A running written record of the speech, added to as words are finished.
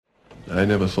I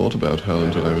never thought about Hull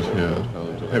until I was here.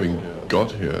 Having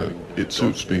got here, it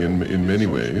suits me in many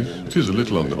ways. It is a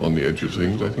little on the edge of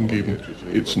things. I think even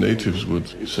its natives would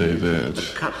say that.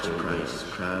 A cut-price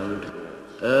crowd,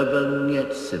 urban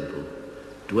yet simple,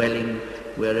 dwelling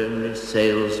where only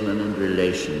salesmen and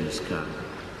relations come.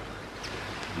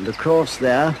 And across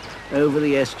there, over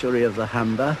the estuary of the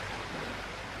Humber,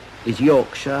 is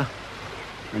Yorkshire,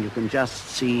 and you can just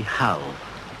see Hull,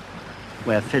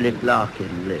 where Philip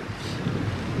Larkin lives.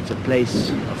 It's a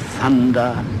place of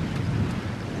thunder,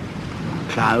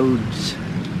 clouds,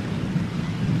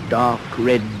 dark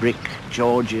red brick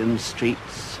Georgian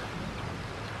streets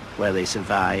where they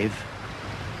survive,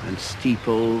 and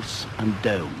steeples and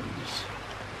domes.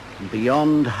 And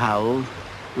beyond Hull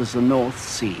was the North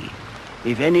Sea.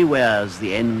 If anywhere's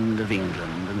the end of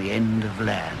England and the end of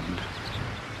land,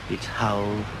 it's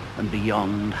Hull and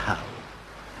beyond Hull.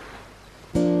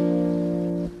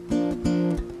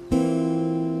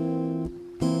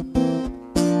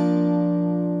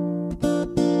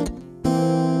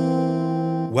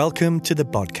 Welcome to the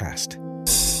podcast.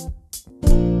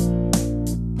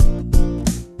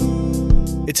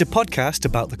 It's a podcast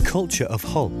about the culture of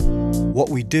Hull, what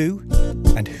we do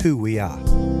and who we are.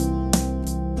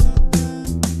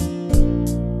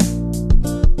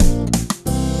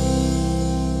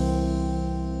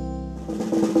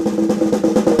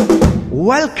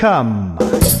 Welcome,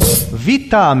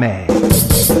 Vitame.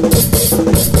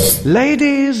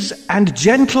 Ladies and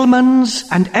gentlemen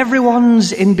and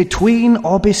everyone's in between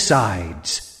or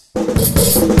besides.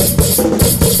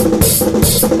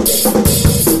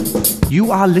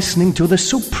 You are listening to the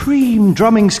supreme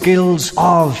drumming skills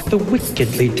of the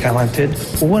wickedly talented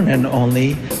one and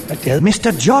only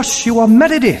Mr. Joshua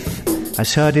Meredith,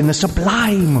 as heard in the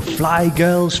sublime Fly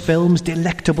Girls film's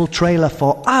delectable trailer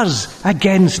for Us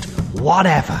Against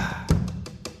Whatever.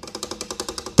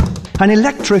 An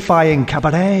electrifying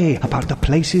cabaret about the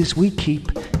places we keep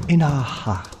in our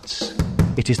hearts.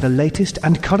 It is the latest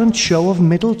and current show of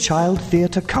Middle Child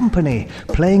Theatre Company,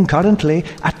 playing currently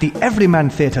at the Everyman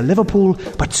Theatre, Liverpool,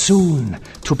 but soon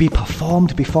to be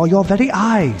performed before your very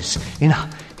eyes in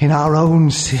our own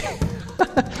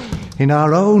in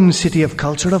our own city of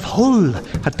culture of Hull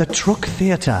at the Truck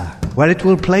Theatre, where it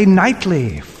will play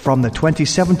nightly from the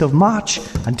 27th of March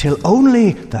until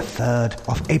only the 3rd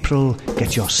of April.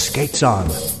 Get your skates on.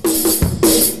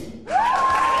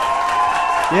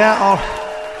 Yeah,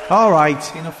 all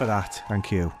right, enough of that.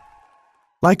 Thank you.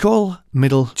 Like all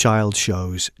middle child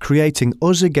shows, creating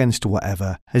Us Against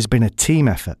Whatever has been a team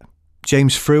effort.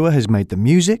 James Frewer has made the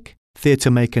music,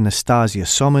 theatre maker Nastasia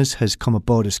Sommers has come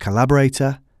aboard as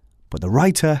collaborator, but the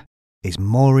writer is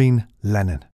Maureen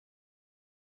Lennon.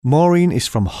 Maureen is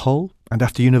from Hull, and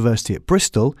after university at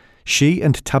Bristol, she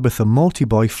and Tabitha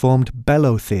Mortiboy formed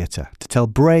Bellow Theatre to tell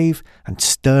brave and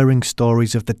stirring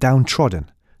stories of the downtrodden,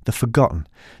 the forgotten,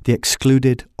 the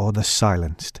excluded or the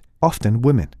silenced, often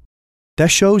women. Their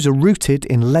shows are rooted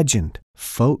in legend,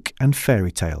 folk and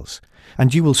fairy tales,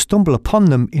 and you will stumble upon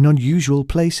them in unusual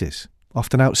places,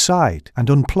 often outside and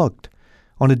unplugged,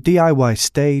 on a DIY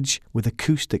stage with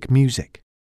acoustic music.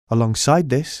 Alongside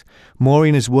this,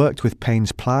 Maureen has worked with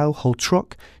Payne's Plough, Hull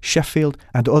Truck, Sheffield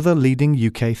and other leading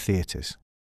UK theatres.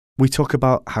 We talk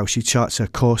about how she charts her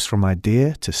course from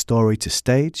idea to story to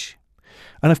stage.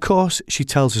 And of course, she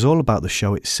tells us all about the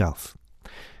show itself.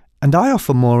 And I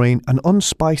offer Maureen an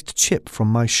unspiced chip from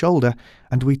my shoulder,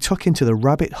 and we tuck into the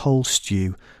rabbit hole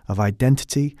stew of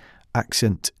identity,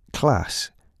 accent, class,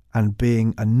 and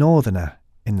being a northerner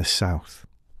in the south.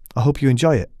 I hope you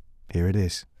enjoy it. Here it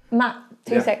is. Matt,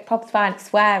 sec, Pop's fine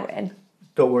swearing.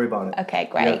 Don't worry about it. Okay,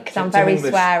 great, because I'm very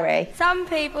sweary. Some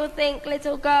people think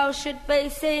little girls should be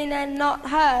seen and not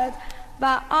heard,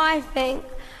 but I think,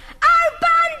 oh,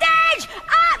 bondage!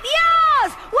 Up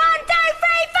yours! 1, 2,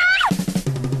 3,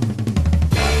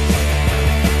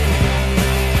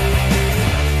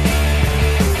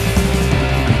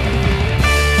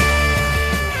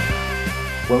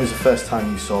 4! When was the first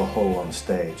time you saw Hull on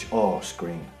stage or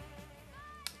screen?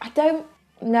 I don't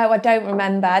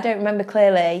remember. I don't remember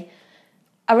clearly.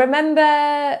 I remember,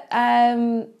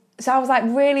 so I was like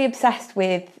really obsessed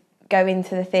with going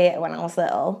to the theatre when I was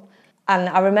little. And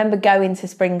I remember going to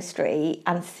Spring Street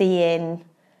and seeing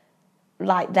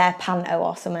like their panto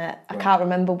or something. Right. I can't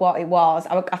remember what it was.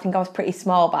 I think I was pretty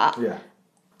small, but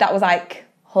that was like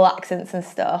Hull accents and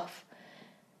stuff.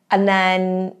 And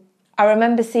then I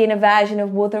remember seeing a version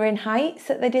of Wuthering Heights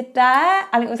that they did there,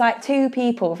 and it was like two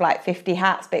people with like 50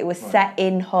 hats, but it was set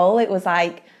in Hull. It was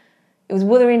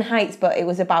Wuthering Heights, but it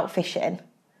was about fishing.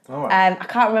 I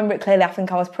can't remember it clearly. I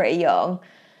think I was pretty young.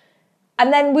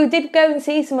 And then we did go and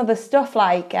see some other stuff,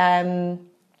 like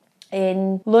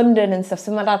in London and stuff.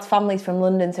 Some of my dad's family's from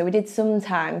London, so we did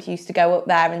sometimes used to go up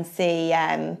there and see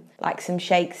like some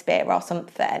Shakespeare or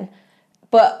something.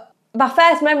 But my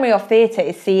first memory of theatre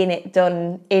is seeing it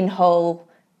done in Hull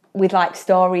with like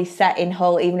stories set in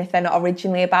Hull, even if they're not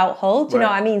originally about Hull. Do you know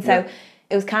what I mean? So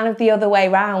it was kind of the other way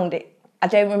round. I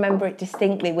don't remember it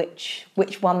distinctly which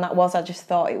one that was. I just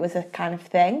thought it was a kind of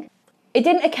thing. It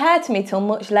didn't occur to me till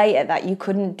much later that you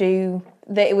couldn't do,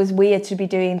 that it was weird to be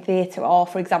doing theatre or,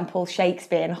 for example,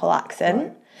 Shakespeare in Hull accent.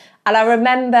 Right. And I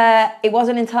remember it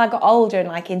wasn't until I got older and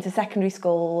like into secondary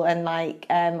school and like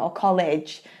or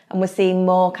college and was seeing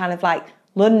more kind of like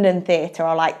London theatre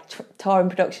or like touring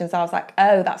productions, I was like,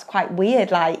 oh, that's quite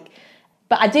weird. Like,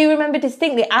 but I do remember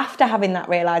distinctly after having that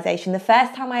realisation, the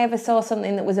first time I ever saw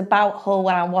something that was about Hull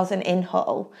when I wasn't in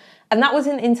Hull. And that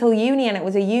wasn't until uni, and it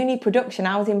was a uni production.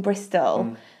 I was in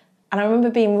Bristol. And I remember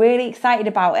being really excited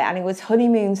about it, and it was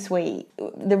Honeymoon Suite,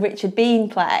 the Richard Bean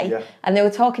play. Yeah. And they were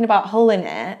talking about Hull in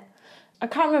it. I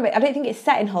can't remember. I don't think it's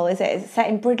set in Hull, is it? Is it set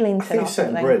in Bridlington? I think it's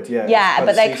set in Brid, yeah. Yeah,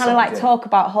 but they kind of like talk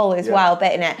about Hull as well,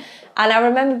 bit in it. And I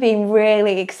remember being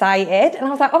really excited, and I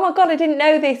was like, oh my God, I didn't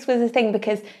know this was a thing,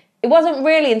 because it wasn't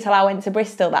really until I went to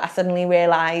Bristol that I suddenly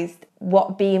realised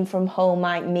what being from Hull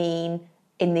might mean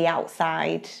in the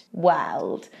outside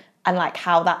world, and like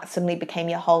how that suddenly became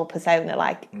your whole persona,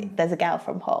 like there's a girl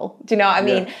from Hull. Do you know what I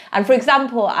mean? And for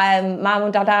example, my mum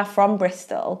and dad are from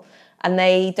Bristol, and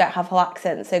they don't have Hull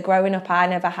accents. So growing up, I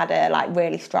never had a like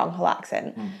really strong Hull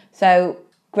accent. So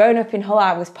growing up in Hull,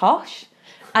 I was posh.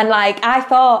 And like, I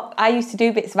thought, I used to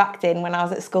do bits of acting when I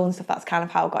was at school and stuff. That's kind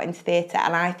of how I got into theatre.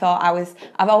 And I've always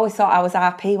thought I was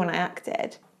RP when I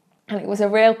acted. And it was a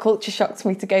real culture shock to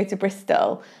me to go to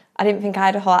Bristol. I didn't think I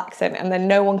had a Hull accent. And then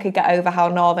no one could get over how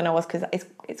northern I was, because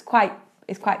it's quite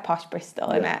posh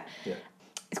Bristol, isn't it? Yeah.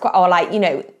 It's quite, or like, you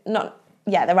know,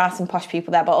 there are some posh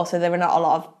people there, but also there are not a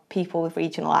lot of people with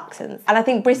regional accents. And I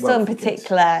think Bristol in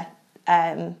particular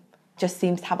just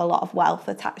seems to have a lot of wealth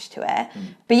attached to it.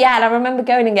 But yeah, and I remember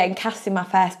going and getting cast in my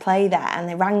first play there, and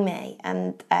they rang me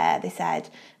and they said,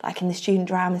 like in the student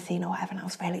drama scene or whatever, and I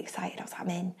was really excited. I was like, I'm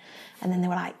in. And then they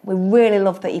were like, we really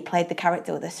love that you played the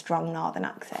character with a strong northern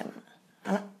accent.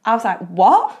 And I was like,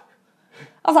 what?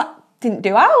 I was like, didn't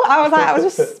do out. I was like, I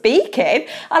was just speaking. And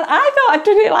I thought I'd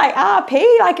done it like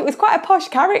RP, like it was quite a posh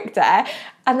character.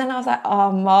 And then I was like,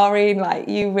 oh, Maureen, like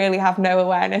you really have no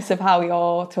awareness of how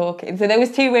you're talking. So there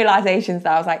was two realisations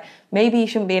that I was like, maybe you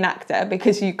shouldn't be an actor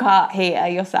because you can't hear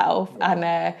yourself. And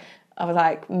I was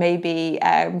like, maybe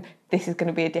this is going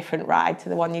to be a different ride to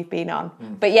the one you've been on.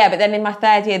 But then in my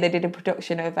third year, they did a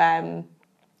production of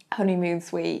Honeymoon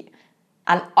Suite.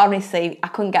 And honestly, I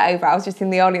couldn't get over it. I was just in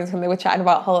the audience when they were chatting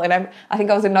about Hull, and I think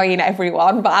I was annoying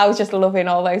everyone, but I was just loving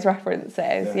all those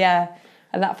references. Yeah.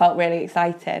 And that felt really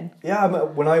exciting. Yeah,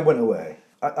 when I went away,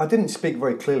 I didn't speak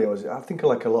very clearly. I think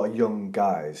like a lot of young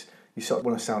guys, you sort of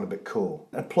want to sound a bit cool.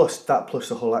 And plus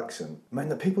the Hull accent meant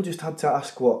that people just had to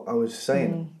ask what I was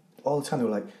saying. All the time they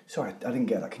were like, sorry, I didn't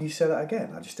get that. Can you say that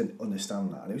again? I just didn't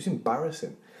understand that. And it was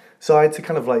embarrassing. So I had to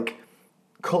kind of like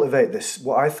cultivate this,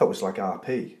 what I thought was like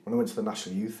RP, when I went to the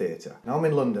National Youth Theatre. Now I'm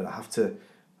in London, I have to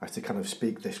kind of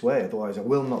speak this way, otherwise I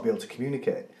will not be able to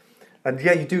communicate. And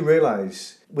yeah, you do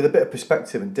realise, with a bit of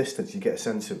perspective and distance, you get a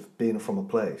sense of being from a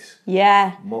place.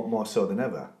 Yeah. More so than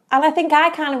ever. And I think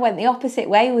I kind of went the opposite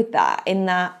way with that, in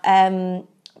that,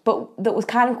 but that was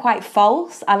kind of quite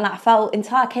false, and that felt,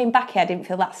 until I came back here, I didn't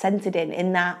feel that centred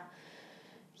in that.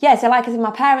 Yeah, so like I said,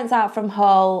 my parents are from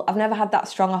Hull, I've never had that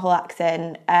strong a Hull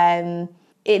accent.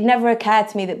 It never occurred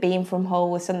to me that being from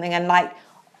Hull was something, and like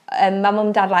my mum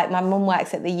and dad, like my mum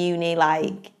works at the uni,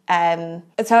 like so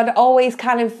I'd always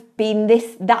kind of been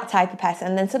that type of person,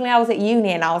 and then suddenly I was at uni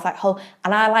and I was like Hull,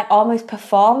 and I like almost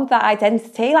performed that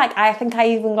identity. Like I think I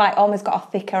even like almost got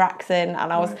a thicker accent,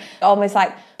 and I was almost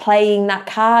like playing that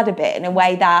card a bit in a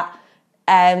way that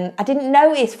I didn't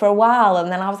notice for a while,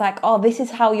 and then I was like, oh, this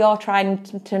is how you're trying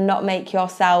to not make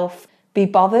yourself be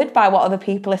bothered by what other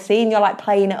people are seeing. You're like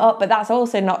playing it up, but that's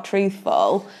also not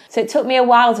truthful. So it took me a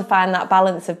while to find that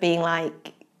balance of being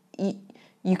like,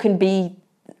 you can be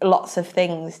lots of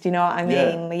things. Do you know what I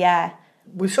mean? Yeah.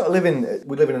 We live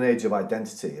in an age of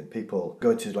identity, and people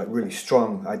go to like really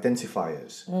strong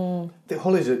identifiers.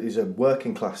 Hull is a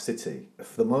working class city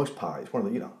for the most part. It's one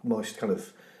of the most kind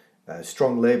of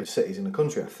strong labour cities in the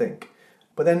country, I think.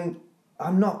 But then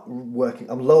I'm not working.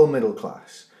 I'm lower middle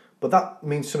class. But that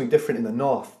means something different in the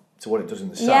north to what it does in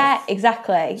the south. Yeah,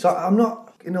 exactly. So I'm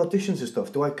not, in auditions and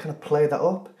stuff, do I kind of play that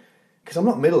up? Because I'm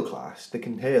not middle class. They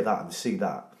can hear that and see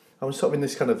that. I'm sort of in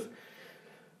this kind of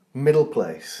Middle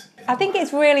place. I think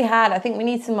it's really hard. I think we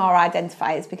need some more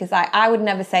identifiers because I would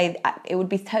never say, it would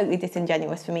be totally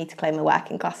disingenuous for me to claim a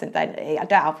working class identity. I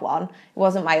don't have one. It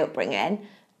wasn't my upbringing.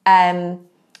 And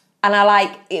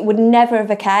it would never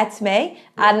have occurred to me.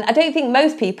 Yeah. And I don't think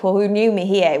most people who knew me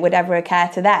here would ever occur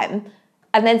to them.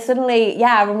 And then suddenly,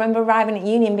 I remember arriving at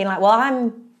uni and being like, well,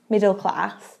 I'm middle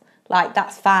class. Like,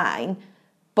 that's fine.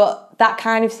 But that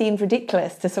kind of seemed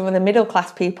ridiculous to some of the middle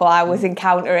class people I was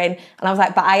encountering. And I was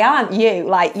like, but I aren't you.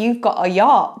 Like, you've got a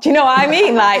yacht. Do you know what I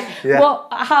mean? Like, well,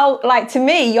 how, like, to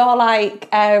me, you're like,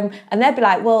 and they'd be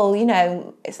like, well, you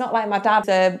know, it's not like my dad's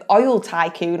a oil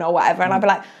tycoon or whatever. And I'd be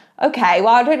like, okay,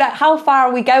 well, I don't know, how far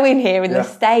are we going here in the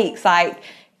stakes? Like,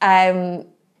 I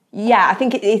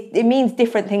think it means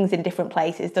different things in different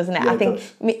places, doesn't it? Yeah, I think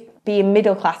being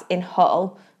middle class in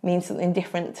Hull means something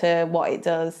different to what it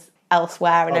does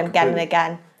elsewhere and again and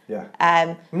again.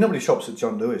 Yeah. Nobody shops at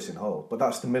John Lewis in Hull, but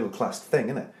that's the middle class thing,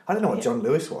 isn't it? I don't know what John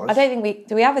Lewis was. I don't think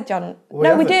do we have a John?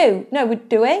 No, we do. No,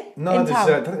 do we? No, I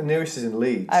think the nearest is in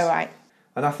Leeds. Oh, right.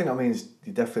 And I think that means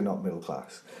you're definitely not middle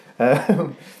class.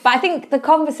 But I think the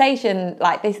conversation,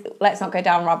 like this, let's not go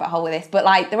down a rabbit hole with this, but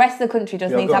like the rest of the country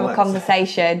does need to have a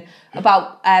conversation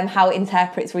about how it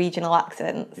interprets regional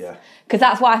accents. Yeah. Because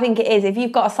that's what I think it is. If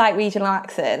you've got a slight regional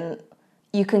accent,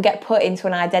 you can get put into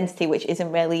an identity which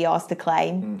isn't really yours to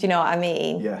claim. Do you know what I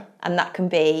mean? Yeah. And that can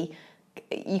be,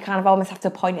 you kind of almost have to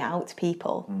point it out to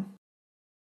people.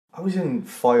 I was in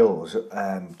Foyles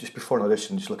just before an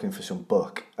audition, just looking for some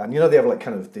book. And you know, they have like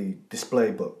kind of the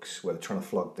display books where they're trying to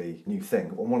flog the new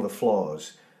thing on one of the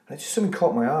floors. And it just something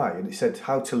caught my eye and it said,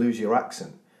 how to lose your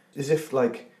accent. As if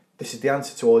like, this is the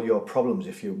answer to all your problems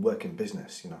if you work in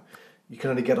business, you know. You can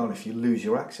only get on if you lose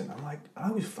your accent. I'm like,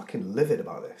 I was fucking livid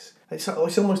about this. It's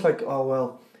almost like, oh,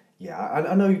 well, yeah,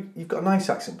 I know you've got a nice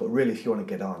accent, but really if you want to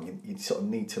get on, you sort of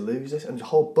need to lose this. And there's a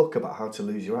whole book about how to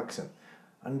lose your accent.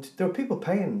 And there are people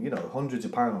paying, you know, hundreds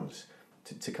of pounds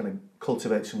to kind of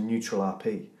cultivate some neutral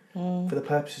RP for the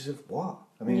purposes of what?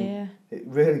 I mean, it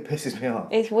really pisses me off.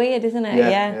 It's weird, isn't it?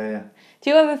 Yeah. Do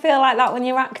you ever feel like that when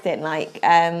you're acting? Like,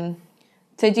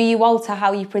 so do you alter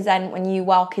how you present when you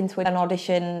walk into an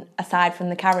audition aside from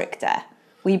the character?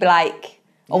 Will you be like,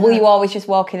 or will you always just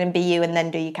walk in and be you and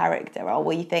then do your character? Or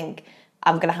will you think,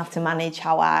 I'm going to have to manage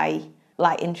how I,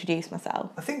 like, introduce myself?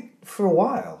 I think for a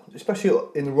while, especially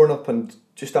in the run-up and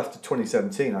just after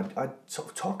 2017, I'd sort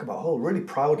of talk about Hull really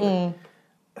proudly.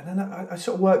 And then I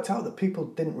sort of worked out that people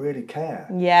didn't really care.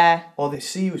 Yeah. Or they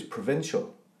see you as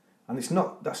provincial. And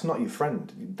that's not your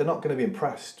friend. They're not going to be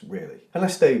impressed, really.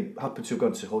 Unless they happen to have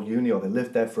gone to Hull Uni or they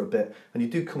lived there for a bit. And you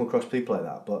do come across people like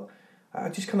that. But I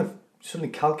just kind of suddenly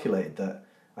calculated that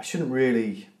I shouldn't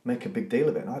really make a big deal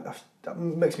of it. And that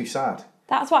makes me sad.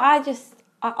 That's what I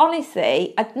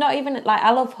honestly, not even, like,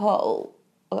 I love Hull,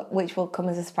 which will come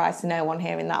as a surprise to no one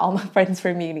hearing that. All my friends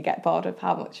from uni get bored of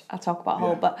how much I talk about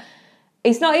Hull. But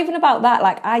it's not even about that.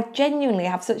 Like, I genuinely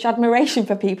have such admiration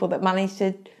for people that manage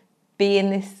to be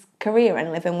in this career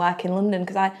and live and work in London,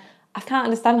 because I can't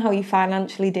understand how you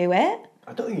financially do it.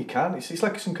 I don't think you can. It's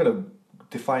like some kind of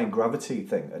defying gravity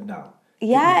thing now.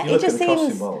 Yeah, you it just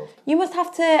seems you must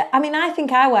have to. I mean, I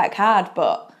think I work hard,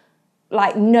 but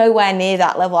like nowhere near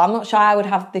that level. I'm not sure I would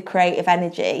have the creative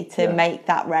energy to make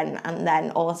that rent and then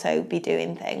also be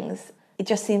doing things. It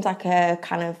just seems like a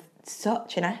kind of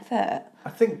such an effort.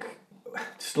 I think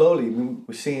slowly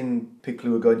we're seeing people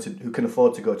who can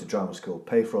afford to go to drama school,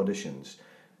 pay for auditions,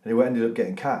 and who ended up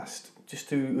getting cast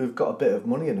who've got a bit of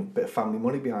money and a bit of family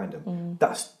money behind them.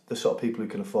 That's the sort of people who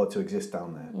can afford to exist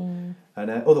down there. And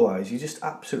otherwise, you just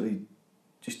absolutely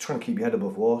just try and keep your head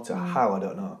above water. How, I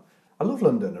don't know. I love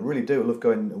London, I really do. I love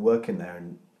going and working there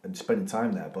and spending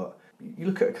time there. But you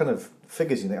look at kind of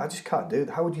figures and you think, I just can't do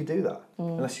that. How would you do that?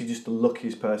 Unless you're just the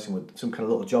luckiest person with some kind of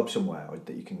little job somewhere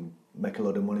that you can make a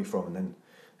load of money from and then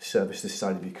service this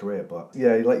side of your career. But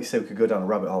yeah, like you say, we could go down a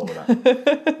rabbit hole with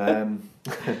that.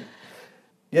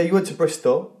 Yeah, you went to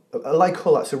Bristol. Like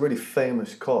Hull, that's a really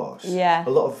famous course. Yeah. A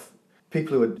lot of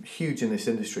people who are huge in this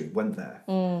industry went there.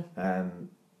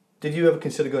 Did you ever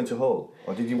consider going to Hull?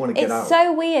 Or did you want to get out? It's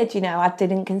so weird, you know, I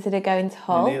didn't consider going to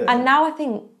Hull. Me neither. And now I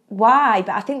think, why?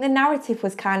 But I think the narrative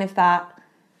was kind of that,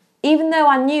 even though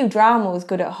I knew drama was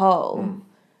good at Hull,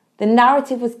 the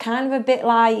narrative was kind of a bit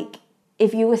like,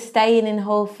 if you were staying in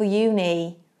Hull for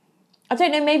uni, I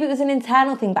don't know, maybe it was an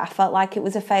internal thing, but I felt like it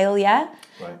was a failure.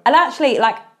 Right. And actually,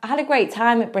 like, I had a great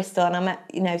time at Bristol and I met,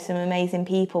 you know, some amazing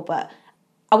people, but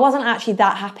I wasn't actually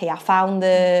that happy. I found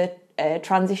the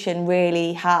transition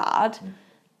really hard.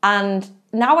 And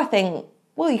now I think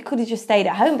well, you could have just stayed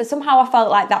at home. But somehow I felt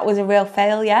like that was a real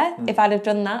failure if I'd have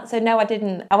done that. So no, I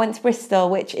didn't. I went to Bristol,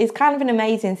 which is kind of an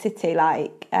amazing city,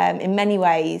 like in many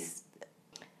ways.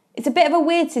 It's a bit of a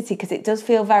weird city because it does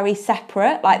feel very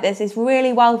separate. Like there's this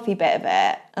really wealthy bit of it,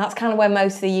 and that's kind of where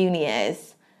most of the uni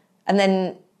is. And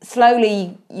then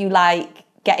slowly you like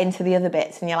get into the other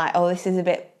bits and you're like, oh, this is a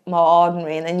bit more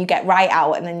ordinary. And then you get right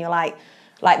out and then you're like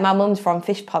my mum's from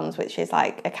Fish Ponds, which is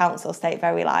like a council estate,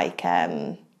 very like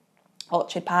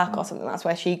Orchard Park or something. That's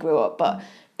where she grew up. But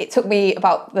it took me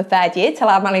about the third year till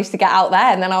I managed to get out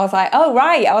there. And then I was like, oh,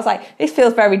 right. I was like, this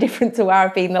feels very different to where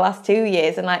I've been the last 2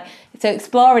 years. And like, so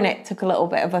exploring it took a little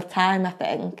bit of a time, I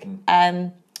think.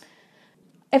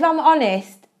 If I'm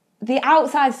honest, the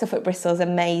outside stuff at Bristol is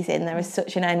amazing. There is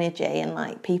such an energy and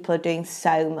like people are doing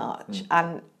so much.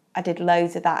 And I did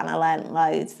loads of that and I learnt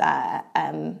loads there.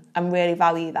 And really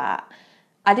value that.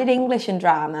 I did English and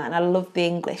drama and I loved the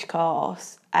English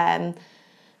course.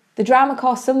 The drama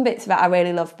course, some bits of it I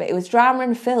really loved, but it was drama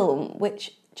and film,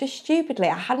 which just stupidly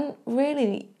I hadn't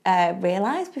really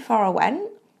realised before I went.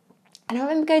 And I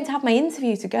remember going to have my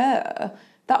interview to go.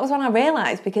 That was when I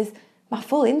realised, because my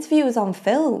full interview was on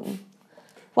film.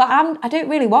 Well, I don't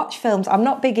really watch films. I'm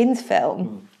not big into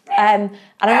film. And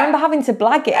I remember having to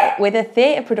blag it with a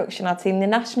theatre production. I'd seen the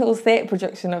National's theatre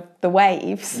production of The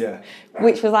Waves,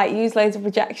 which was like, used loads of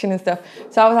projection and stuff.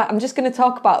 So I was like, I'm just going to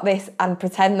talk about this and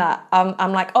pretend that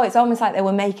I'm like, oh, it's almost like they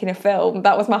were making a film.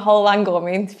 That was my whole angle on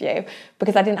my interview,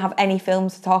 because I didn't have any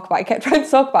films to talk about. I kept trying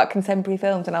to talk about contemporary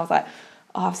films and I was like,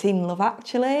 oh, I've seen Love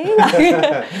Actually.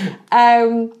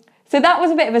 So that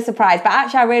was a bit of a surprise, but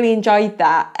actually I really enjoyed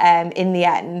that in the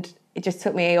end. It just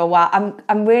took me a while.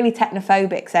 I'm really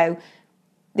technophobic, so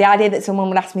the idea that someone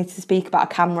would ask me to speak about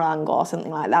a camera angle or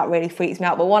something like that really freaks me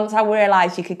out. But once I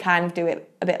realised you could kind of do it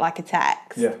a bit like a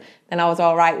text, then I was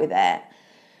all right with it.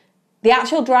 The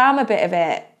actual drama bit of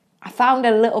it, I found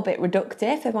a little bit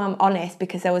reductive, if I'm honest,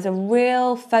 because there was a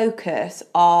real focus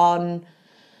on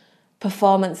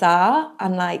performance art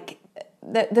and like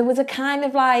there was a kind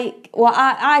of like, well,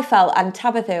 I felt, and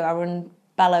Tabitha, who I run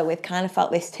Bella with, kind of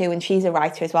felt this too, and she's a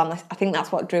writer as well, and I think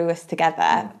that's what drew us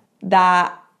together,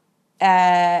 that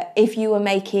if you were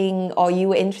making, or you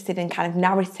were interested in kind of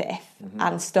narrative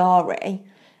and story,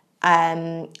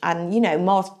 and you know,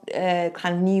 more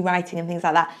kind of new writing and things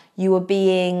like that, you were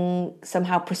being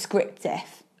somehow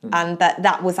prescriptive, and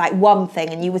that was like one thing,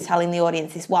 and you were telling the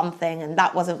audience this one thing, and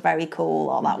that wasn't very cool,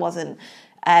 or that wasn't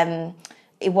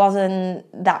it wasn't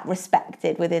that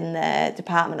respected within the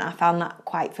department. I found that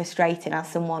quite frustrating as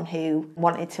someone who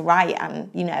wanted to write and,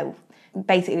 you know,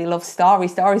 basically loves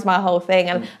stories. Story's my whole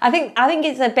thing. And I think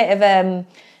it's a bit of a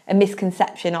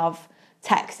misconception of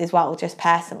text as well, just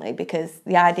personally, because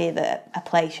the idea that a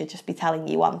play should just be telling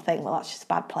you one thing, well, that's just a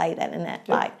bad play then, isn't it?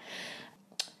 Like,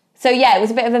 so yeah, it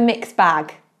was a bit of a mixed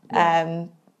bag.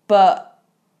 But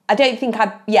I don't think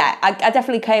I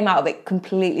definitely came out of it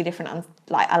completely different, and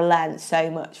like I learned so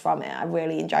much from it. I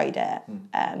really enjoyed it.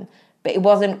 But it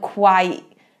wasn't quite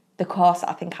the course that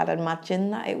I think I'd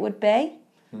imagined that it would be.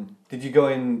 Did you go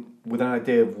in with an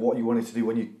idea of what you wanted to do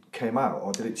when you came out,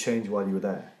 or did it change while you were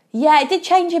there? Yeah, it did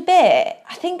change a bit.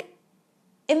 I think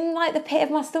in like the pit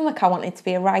of my stomach I wanted to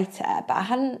be a writer, but I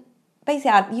hadn't.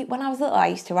 Basically, when I was little I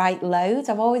used to write loads.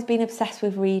 I've always been obsessed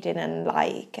with reading and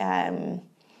like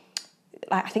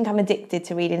I think I'm addicted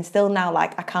to reading still now.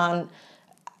 Like I can't,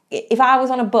 if I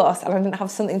was on a bus and I didn't have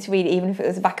something to read, even if it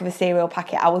was the back of a cereal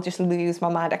packet, I will just lose my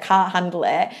mind. I can't handle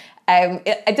it.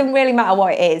 It doesn't really matter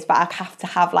what it is, but I have to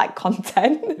have like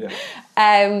content.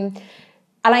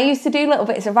 And I used to do little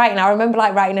bits of writing. I remember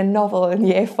like writing a novel in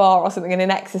year 4 or something in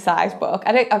an exercise book.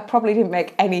 I probably didn't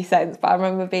make any sense, but I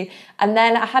remember and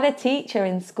then I had a teacher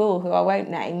in school who I won't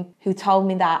name, who told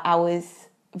me that I was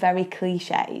very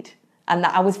cliched. And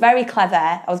that I was very clever.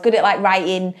 I was good at like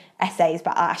writing essays,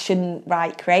 but I shouldn't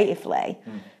write creatively,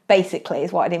 basically,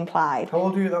 is what it implied. How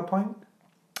old were you at that point?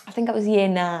 I think I was year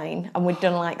 9 and we'd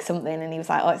done like something and he was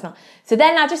like, oh, it's not. So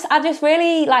then I just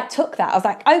really like took that. I was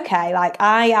like, okay, like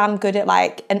I am good at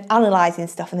like analysing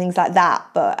stuff and things like that.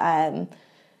 But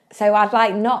so I'd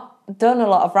like not done a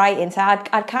lot of writing. So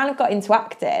I'd kind of got into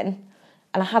acting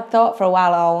and I had thought for a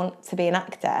while, oh, I want to be an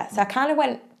actor. So I kind of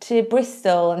went to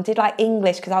Bristol and did like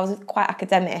English because I was quite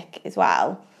academic as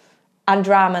well, and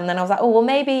drama, and then I was like, oh well,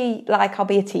 maybe like I'll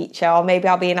be a teacher or maybe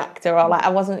I'll be an actor, or like I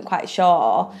wasn't quite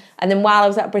sure. And then while I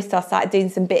was at Bristol I started doing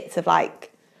some bits of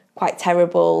like quite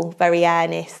terrible, very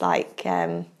earnest, like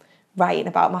writing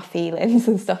about my feelings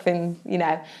and stuff, in, you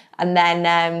know, and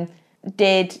then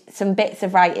did some bits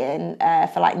of writing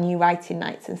for like new writing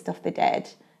nights and stuff they did,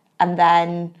 and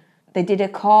then they did a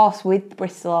course with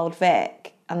Bristol Old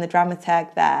Vic and the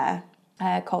dramaturg there,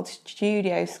 called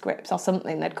Studio Scripts or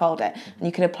something they'd called it, and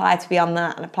you could apply to be on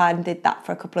that, and applied and did that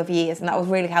for a couple of years, and that was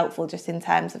really helpful just in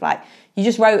terms of like, you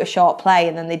just wrote a short play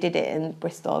and then they did it in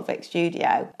Bristol Vic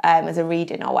Studio as a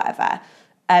reading or whatever,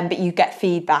 but you get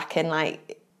feedback, and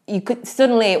like you could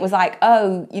suddenly, it was like,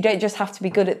 oh, you don't just have to be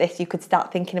good at this, you could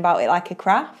start thinking about it like a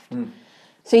craft.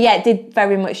 So yeah, it did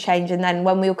very much change. And then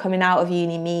when we were coming out of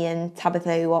uni, me and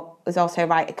Tabitha, who was also a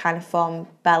writer, kind of formed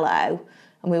Bellow,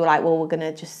 and we were like, well, we're going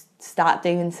to just start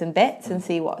doing some bits and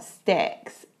see what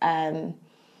sticks.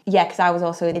 Because I was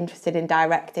also interested in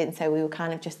directing, so we were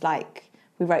kind of just like,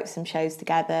 we wrote some shows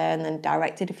together and then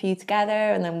directed a few together,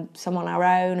 and then some on our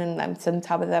own, and then some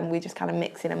Tabitha, and we just kind of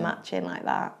mixing and matching like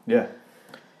that. Yeah.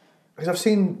 Because I've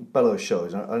seen Bellow's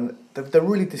shows, and they're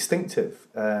really distinctive.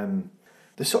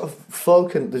 There's sort of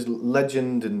folk and there's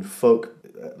legend and folk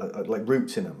like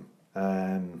roots in them.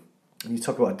 And you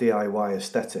talk about a DIY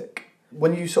aesthetic.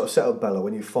 When you sort of set up Bellow,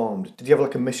 when you formed, did you have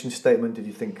like a mission statement? Did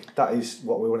you think that is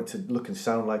what we want it to look and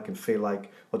sound like and feel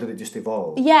like, or did it just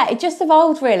evolve? Yeah, it just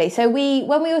evolved really. So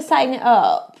when we were setting it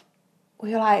up,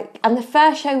 we were like, and the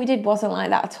first show we did wasn't like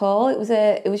that at all. It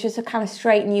was just a kind of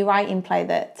straight new writing play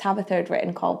that Tabitha had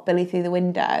written called Billy Through the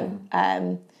Window.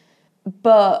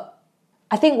 But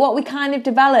I think what we kind of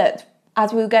developed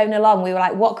as we were going along, we were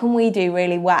like, what can we do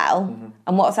really well?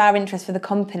 And what's our interest for the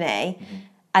company?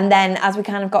 And then as we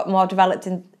kind of got more developed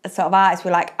in sort of artists,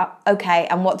 we're like, okay,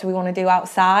 and what do we want to do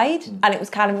outside? And it was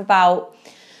kind of about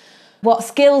what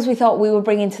skills we thought we were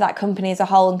bringing to that company as a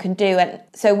whole and can do. And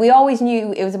so we always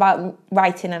knew it was about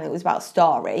writing and it was about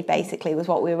story, basically, was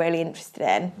what we were really interested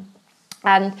in.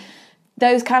 And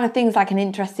those kind of things, like an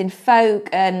interest in folk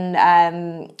and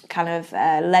kind of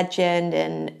legend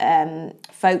and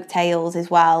folk tales as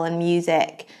well, and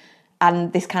music,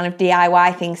 and this kind of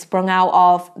DIY thing sprung out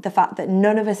of the fact that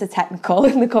none of us are technical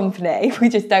in the company. We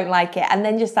just don't like it. And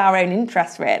then just our own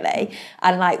interests, really,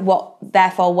 and like what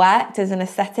therefore worked as an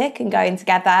aesthetic and going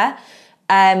together.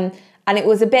 And it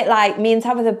was a bit like me and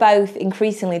Tabitha both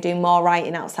increasingly do more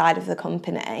writing outside of the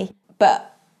company. But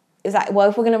it was like, well,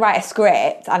 if we're going to write a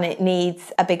script and it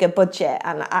needs a bigger budget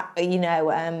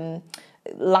and,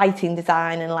 lighting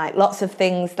design and like lots of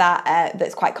things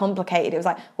that's quite complicated, it was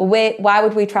like, well, why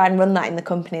would we try and run that in the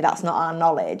company? That's not our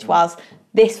knowledge. Whilst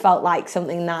this felt like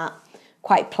something that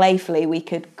quite playfully we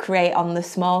could create on the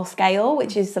small scale,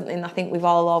 which is something I think we've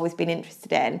all always been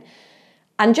interested in.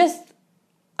 And just,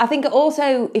 I think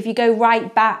also, if you go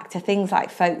right back to things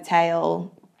like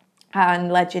folktale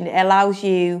and legend, it allows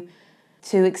you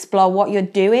to explore what you're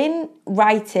doing,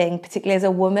 writing, particularly as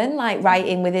a woman, like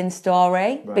writing within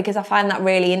story, because I find that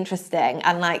really interesting.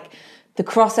 And like the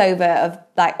crossover of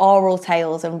like oral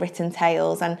tales and written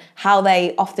tales and how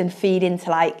they often feed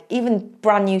into like even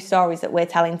brand new stories that we're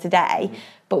telling today,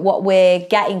 but what we're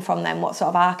getting from them, what sort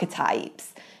of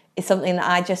archetypes, is something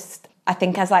that I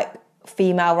think as like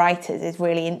female writers is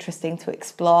really interesting to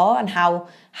explore. And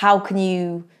how can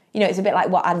you, it's a bit like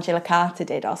what Angela Carter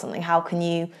did or something. How can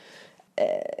you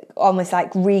almost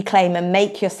like reclaim and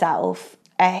make yourself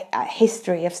a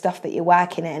history of stuff that you're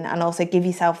working in, and also give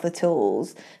yourself the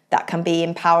tools that can be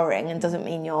empowering and doesn't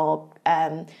mean you're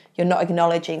not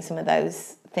acknowledging some of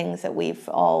those things that we've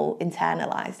all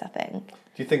internalised, I think.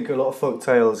 Do you think a lot of folk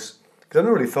tales, because I've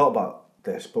never really thought about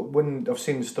this, but when I've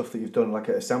seen stuff that you've done like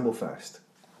at Assemble Fest,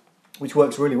 which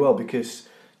works really well because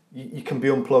you can be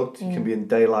unplugged, you can be in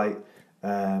daylight,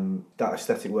 that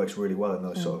aesthetic works really well in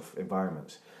those sort of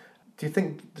environments. Do you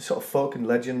think the sort of folk and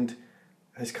legend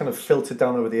has kind of filtered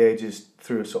down over the ages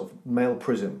through a sort of male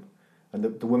prism, and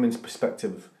the women's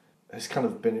perspective has kind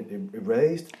of been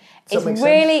erased?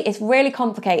 It's really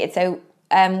complicated. So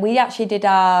we actually did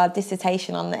our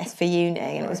dissertation on this for uni,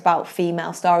 and it was about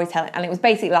female storytelling, and it was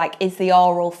basically like, is the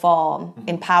oral form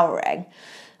empowering?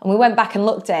 And we went back and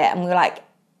looked at it, and we were like,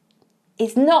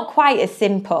 it's not quite as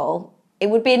simple. It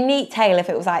would be a neat tale if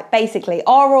it was like, basically,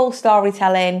 oral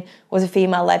storytelling was a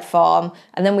female-led form,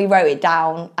 and then we wrote it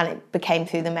down and it became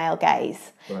through the male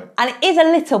gaze. Right. And it is a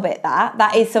little bit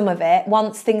that is some of it.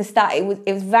 Once things started,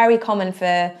 it was very common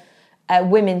for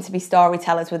women to be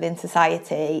storytellers within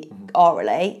society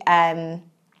orally, and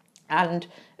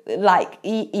like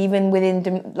even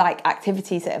within like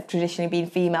activities that have traditionally been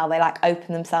female, they like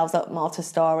open themselves up more to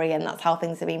story, and that's how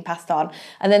things have been passed on.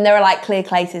 And then there are like clear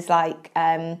cases like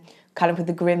kind of with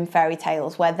the Grimm fairy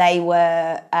tales, where they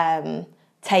were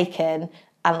taken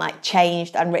and like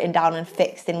changed and written down and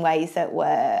fixed in ways that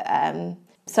were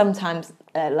sometimes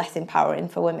less empowering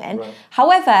for women. Right.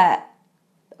 However,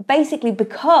 basically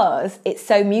because it's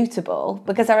so mutable,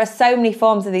 because there are so many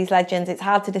forms of these legends, it's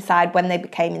hard to decide when they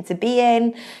came into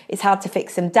being, it's hard to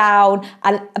fix them down,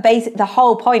 and the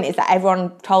whole point is that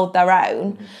everyone told their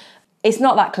own. It's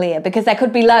not that clear, because there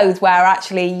could be loads where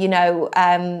actually, you know,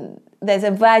 there's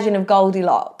a version of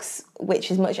Goldilocks,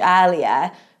 which is much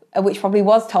earlier, which probably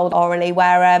was told orally,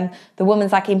 where the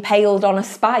woman's like impaled on a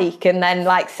spike and then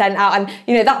like sent out, and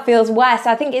you know, that feels worse.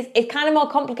 So I think it's kind of more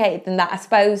complicated than that. I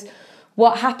suppose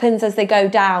what happens as they go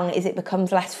down is it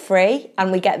becomes less free,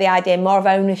 and we get the idea more of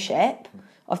ownership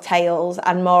of tales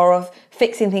and more of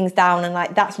fixing things down, and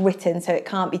like that's written so it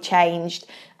can't be changed,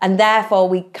 and therefore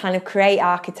we kind of create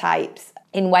archetypes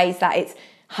in ways that it's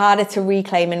harder to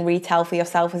reclaim and retell for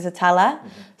yourself as a teller.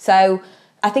 So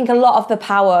I think a lot of the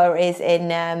power is in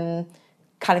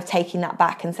kind of taking that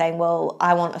back and saying, well,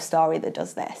 I want a story that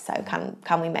does this, so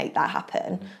can we make that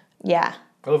happen? Yeah.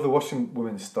 I love the washing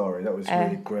women's story. That was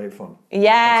really great fun.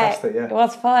 Yeah, fantastic, yeah. It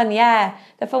was fun, yeah.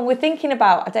 The fun we're thinking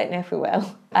about, I don't know if we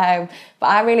will, but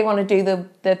I really want to do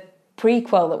the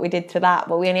prequel that we did to that,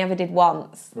 but we only ever did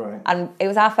once. Right. And it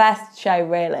was our first show,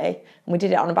 really, and we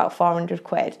did it on about 400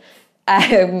 quid.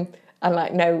 And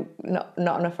like, not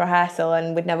enough rehearsal,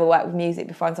 and we'd never worked with music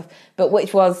before and stuff, but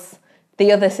which was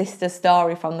the other sister's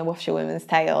story from the Washerwoman's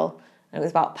Tale, and it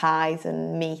was about pies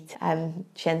and meat, and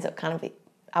she ends up kind of,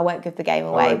 I won't give the game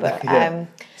away, but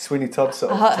Sweeney Todd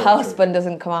sort of her husband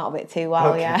doesn't come out of it too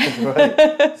well. Okay, Yeah.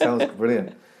 Right. Sounds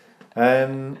brilliant.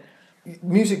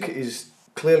 Music is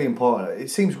clearly important. It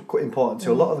seems quite important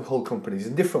to a lot of the whole companies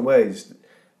in different ways.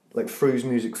 Like Fru's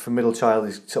music for Middle Child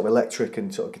is sort of electric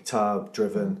and sort of guitar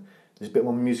driven. There's a bit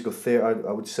more musical theatre,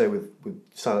 I would say, with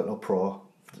Silent Uproar,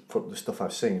 from the stuff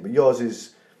I've seen. But yours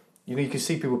is, you know, you can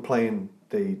see people playing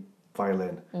the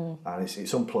violin, and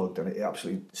it's unplugged, and it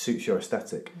absolutely suits your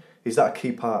aesthetic. Is that a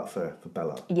key part for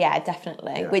Bella? Yeah,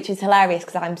 definitely. Yeah. Which is hilarious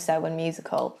because I'm so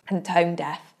unmusical and tone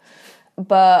deaf.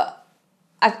 But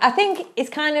I think it's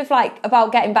kind of like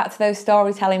about getting back to those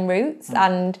storytelling roots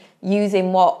and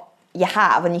using what you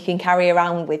have and you can carry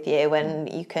around with you,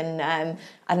 and you can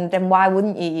and then why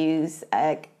wouldn't you use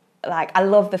like, I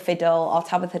love the fiddle, or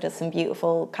Tabitha does some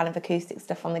beautiful kind of acoustic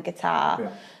stuff on the guitar. Yeah.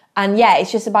 And yeah,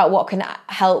 it's just about what can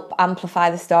help amplify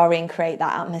the story and create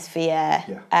that atmosphere.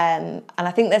 Yeah. And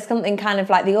I think there's something kind of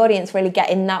like the audience really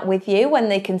getting that with you when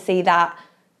they can see that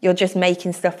you're just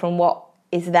making stuff from what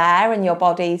is there, and your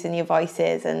bodies and your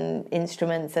voices and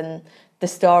instruments, and the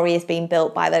story is being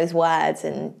built by those words,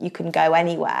 and you can go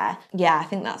anywhere. Yeah, I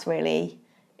think that's really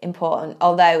important.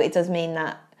 Although it does mean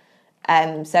that,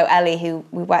 so Ellie, who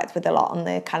we worked with a lot on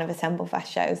the kind of Assemble Fest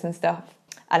shows and stuff,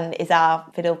 and is our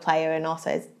fiddle player and also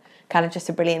is kind of just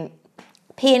a brilliant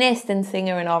pianist and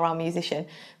singer and all-round musician,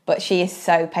 but she is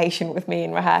so patient with me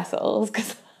in rehearsals,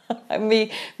 because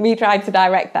me trying to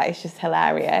direct that is just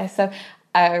hilarious. So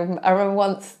I remember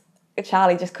once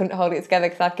Charlie just couldn't hold it together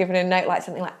because I'd given her a note like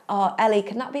something like, oh, Ellie,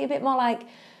 can that be a bit more like,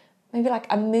 maybe like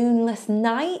a moonless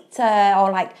night, or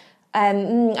like,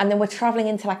 and then we're travelling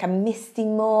into like a misty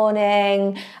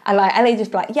morning, and like Ellie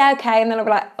just be like, yeah, okay, and then I'll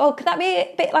be like, oh, could that be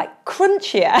a bit like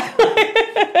crunchier?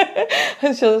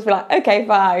 And she'll just be like, okay,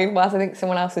 fine, whilst I think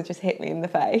someone else would just hit me in the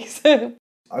face.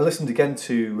 I listened again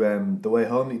to The Way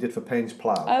Home that you did for Payne's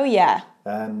Plough. Oh yeah.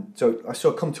 So I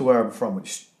saw Come to Where I'm From,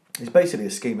 which is basically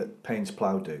a scheme that Payne's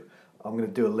Plough do. I'm going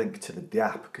to do a link to the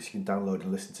app because you can download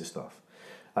and listen to stuff.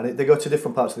 And they go to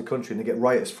different parts of the country, and they get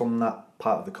writers from that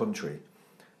part of the country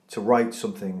to write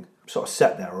something sort of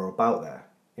set there or about there,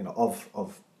 you know,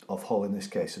 of Hull in this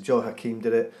case. So Joe Hakeem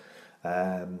did it,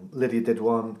 Lydia did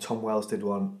one, Tom Wells did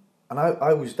one, and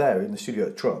I was there in the studio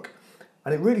at Truck,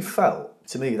 and it really felt,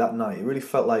 to me that night, it really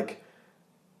felt like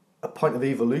a point of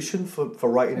evolution for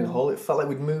writing in Hull. It felt like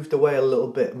we'd moved away a little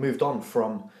bit, moved on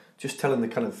from just telling the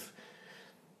kind of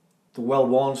the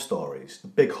well-worn stories, the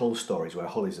big Hull stories where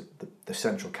Hull is the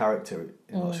central character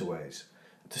in lots of ways,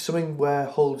 to something where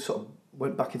Hull sort of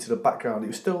went back into the background. It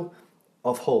was still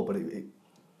of Hull, but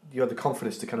you had the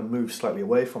confidence to kind of move slightly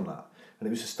away from that. And it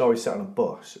was a story set on a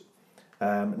bus.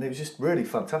 And it was just really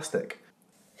fantastic.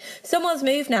 Someone's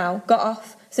moved now, got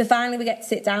off, so finally we get to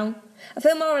sit down. I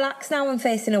feel more relaxed now when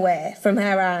facing away from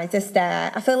her eyes, her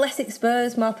stare. I feel less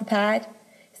exposed, more prepared.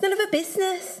 It's none of her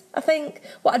business, I think,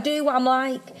 what I do, what I'm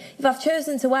like. If I've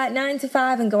chosen to work 9 to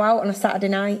 5 and go out on a Saturday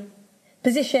night.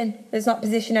 Position, that's not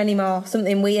position anymore,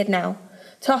 something weird now.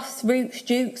 Toffs, Roots,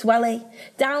 Dukes, Welly,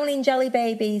 Downing Jelly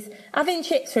Babies, having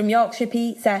chips from Yorkshire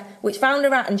Pizza, which found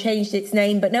a rat and changed its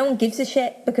name, but no one gives a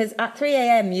shit, because at 3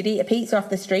 a.m. you'd eat a pizza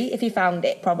off the street if you found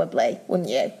it, probably, wouldn't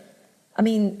you? I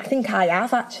mean, I think I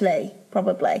have, actually,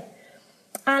 probably.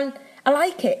 And I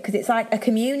like it, because it's like a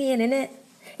communion, innit?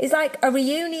 It's like a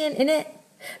reunion, innit?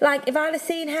 Like, if I'd have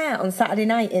seen her on Saturday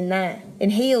night in there,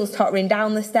 in heels tottering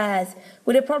down the stairs,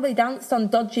 we'd have probably danced on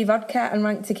dodgy vodka and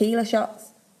ranked tequila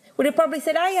shots. We'd have probably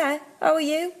said, hiya, how are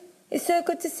you? It's so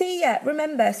good to see you.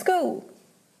 Remember, school?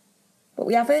 But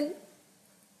we haven't.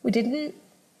 We didn't.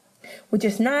 We're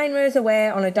just 9 rows away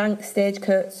on a dank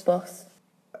stagecoach bus.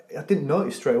 I didn't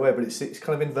notice straight away, but it's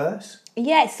kind of inverse.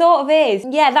 Yeah, it sort of is.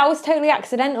 Yeah, that was totally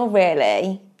accidental,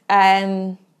 really.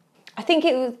 I think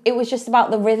it was just about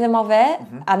the rhythm of it,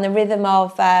 and the rhythm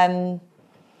of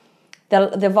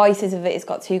the voices of it. It's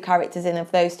got 2 characters in,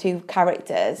 of those 2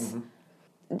 characters.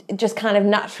 It just kind of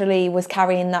naturally was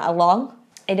carrying that along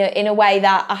in a way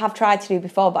that I have tried to do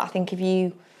before, but I think if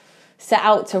you set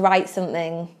out to write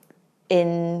something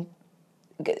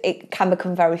it can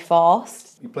become very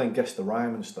forced. You're playing Guess the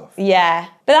Rhyme and stuff. Yeah,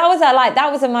 but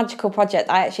that was a magical project.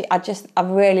 I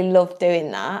really loved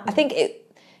doing that. I think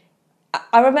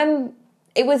I remember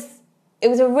it was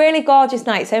a really gorgeous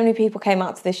night. So many people came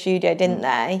out to the studio, didn't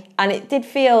they? And it did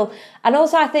feel, and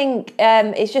also I think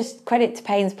it's just credit to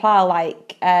Payne's Plough,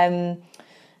 like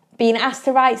being asked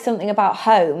to write something about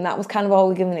home. That was kind of all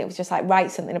we were given. It was just like,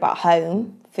 write something about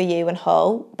home for you and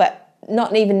Hull, but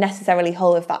not even necessarily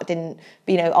Hull if that didn't,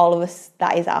 all of us,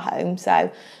 that is our home.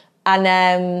 So,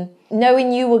 and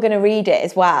knowing you were going to read it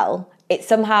as well, it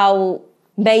somehow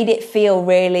made it feel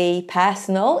really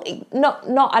personal. Not,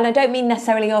 and I don't mean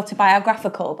necessarily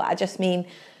autobiographical, but I just mean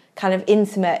kind of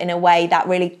intimate in a way that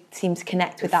really seems to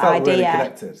connect with that idea. Really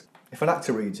connected. If an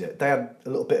actor reads it, they had a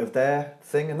little bit of their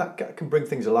thing, and that can bring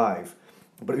things alive.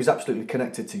 But it was absolutely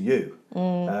connected to you.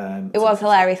 It was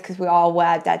hilarious because we all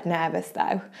were dead nervous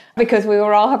though, because we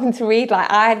were all having to read. Like,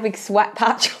 I had a big sweat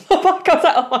patch on my back. I was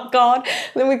like, oh my God.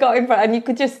 And then we got in front and you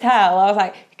could just tell. I was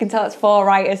like, you can tell it's 4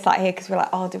 writers sat here because we're like,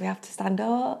 oh, do we have to stand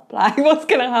up? Like, what's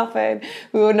going to happen?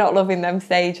 We were not loving them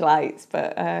stage lights,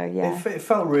 but yeah. It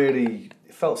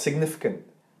felt significant.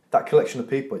 That collection of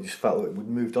people, it just felt like we'd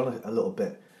moved on a little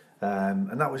bit.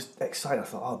 And that was exciting. I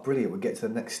thought, oh, brilliant, we'll get to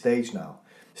the next stage now.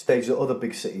 Stage that other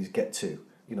big cities get to,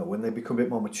 when they become a bit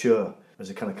more mature as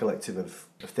a kind of collective of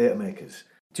theatre makers.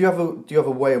 Do you have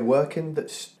a way of working do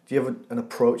you have an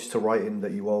approach to writing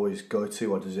that you always go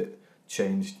to, or does it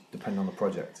change depending on the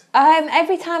project?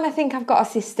 Every time I think I've got a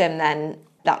system, then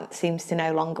that seems to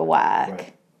no longer work.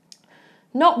 Right.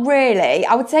 Not really.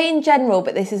 I would say in general,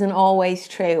 but this isn't always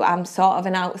true. I'm sort of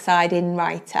an outside-in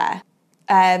writer.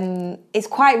 It's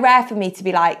quite rare for me to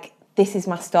be like, this is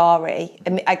my story,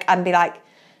 and be like,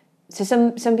 so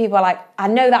some people are like, I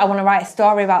know that I want to write a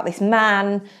story about this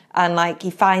man, and like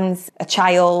he finds a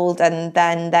child and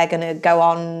then they're going to go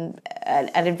on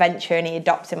an adventure and he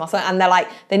adopts him or something, and they're like,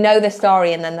 they know the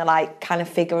story and then they're like kind of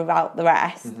figure out the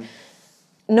rest.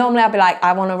 Normally I'll be like,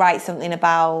 I want to write something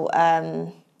about,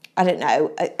 I don't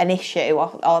know, an issue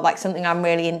or like something I'm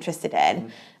really interested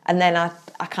in, and then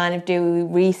I kind of do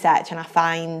research and I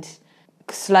find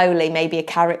slowly maybe a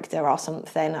character or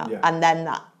something, and then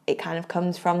that it kind of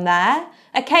comes from there.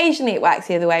 Occasionally it works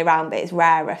the other way around, but it's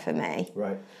rarer for me.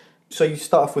 Right. So you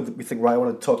start off with, you think, right, I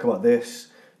want to talk about this.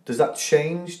 Does that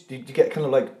change? Do you get kind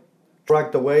of like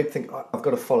dragged away? Think, oh, I've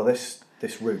got to follow this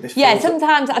route.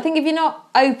 Sometimes I think if you're not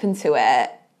open to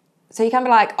it, so you can be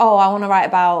like, oh, I want to write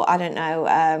about, I don't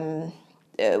know,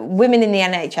 women in the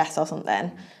NHS or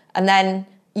something, and then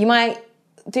you might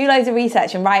do loads of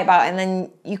research and write about it, and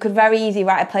then you could very easily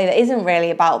write a play that isn't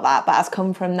really about that but has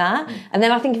come from that. And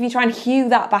then I think if you try and hew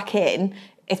that back in,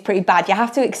 it's pretty bad. You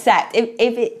have to accept if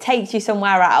it takes you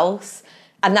somewhere else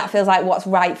and that feels like what's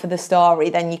right for the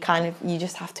story, then you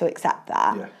just have to accept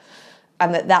that.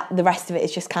 And that the rest of it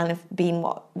is just kind of been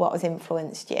what has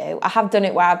influenced you. I have done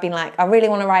it where I've been like, I really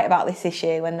want to write about this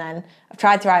issue, and then I've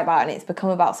tried to write about it and it's become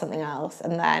about something else,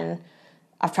 and then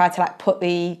I've tried to like put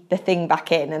the thing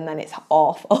back in and then it's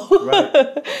awful. Right.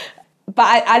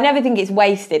 But I never think it's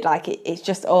wasted. Like it's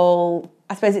just all,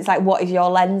 I suppose it's like, what is your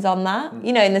lens on that?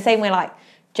 In the same way like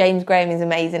James Graham is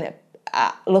amazing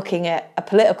at looking at a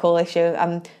political issue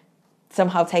and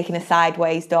somehow taking a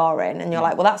sideways door in, and you're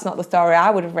like, well, that's not the story I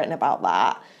would have written about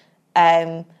that.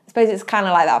 I suppose it's kind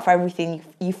of like that for everything.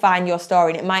 You find your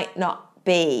story and it might not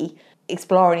be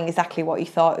exploring exactly what you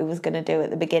thought it was going to do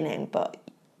at the beginning, but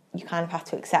you kind of have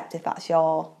to accept if that's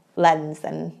your lens,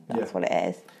 then that's what it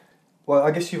is. Well,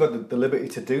 I guess you've had the liberty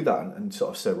to do that and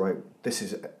sort of say, right, this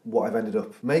is what I've ended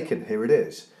up making, here it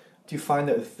is. Do you find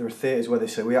that there are theatres where they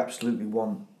say, we absolutely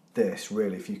want this,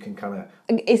 really, if you can kind of...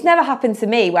 It's never happened to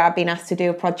me where I've been asked to do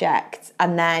a project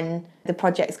and then the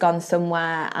project's gone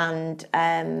somewhere and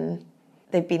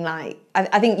they've been like...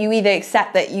 I think you either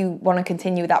accept that you want to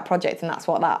continue with that project and that's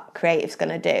what that creative's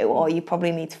going to do, or you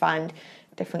probably need to find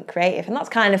different creative, and that's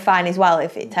kind of fine as well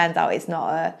if it turns out it's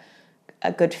not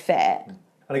a good fit. And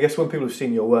I guess when people have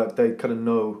seen your work, they kind of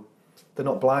know, they're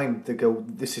not blind. They go,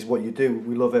 this is what you do.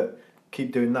 We love it.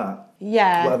 Keep doing that.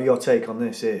 Yeah. Whatever your take on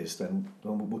this is, then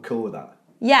we're cool with that.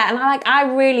 Yeah, and I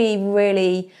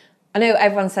really, I know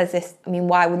everyone says this, I mean,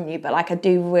 why wouldn't you? But like, I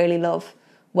do really love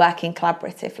working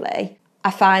collaboratively.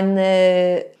 I find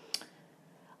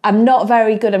I'm not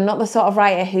very good. I'm not the sort of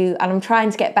writer who, and I'm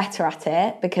trying to get better at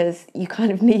it because you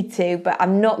kind of need to, but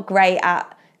I'm not great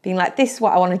at being like, this is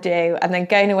what I want to do, and then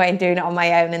going away and doing it on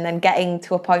my own, and then getting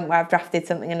to a point where I've drafted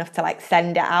something enough to like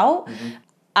send it out. Mm-hmm.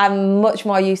 I'm much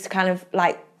more used to kind of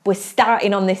like, we're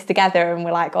starting on this together and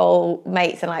we're like all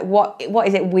mates and like, what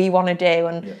is it we want to do,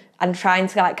 and trying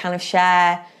to like kind of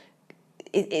share.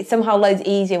 It's somehow loads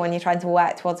easier when you're trying to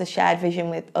work towards a shared vision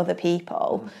with other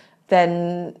people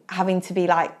than having to be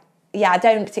like, I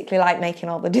don't particularly like making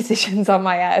all the decisions on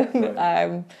my own.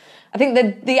 Right. I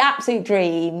think the absolute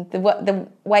dream, the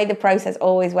way the process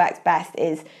always works best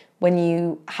is when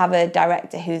you have a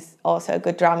director who's also a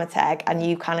good dramaturg and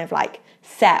you kind of like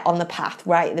set on the path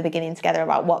right at the beginning together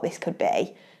about what this could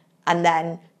be, and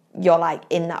then you're like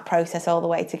in that process all the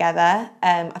way together.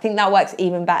 I think that works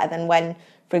even better than when,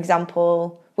 for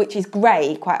example, which is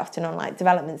great quite often on like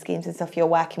development schemes and stuff, you're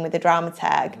working with a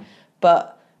dramaturg,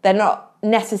 but they're not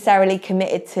necessarily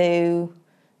committed to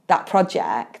that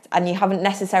project and you haven't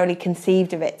necessarily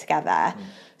conceived of it together.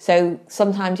 So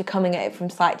sometimes you're coming at it from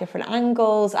slightly different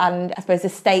angles, and I suppose the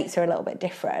stakes are a little bit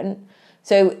different.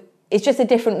 So it's just a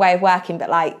different way of working, but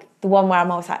like the one where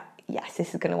I'm always like, yes,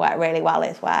 this is going to work really well,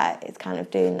 is where it's kind of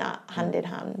doing that hand in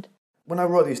hand. When I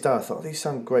wrote these down, I thought, these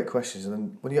sound great questions, and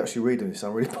then when you actually read them, they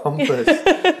sound really pompous.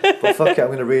 But fuck it, I'm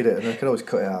going to read it, and I can always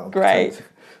cut it out. Great.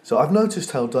 So I've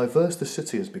noticed how diverse the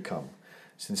city has become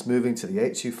since moving to the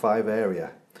HU5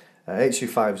 area.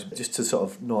 HU5 is just to sort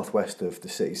of northwest of the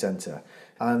city centre,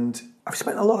 and I've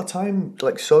spent a lot of time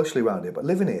like socially around it, but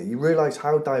living here, you realise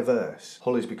how diverse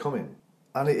Hull is becoming.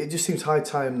 And it just seems high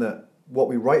time that what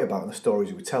we write about and the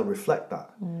stories we tell reflect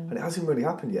that. And it hasn't really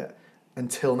happened yet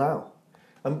until now.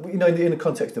 And you know, in the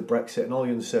context of Brexit and all the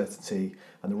uncertainty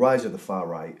and the rise of the far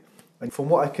right, and from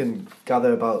what I can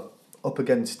gather about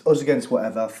Us Against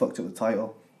Whatever, I fucked up the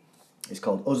title. It's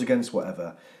called Us Against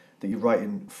Whatever, that you're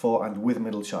writing for and with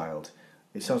Middle Child.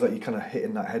 It sounds like you're kind of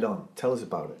hitting that head on. Tell us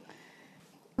about it.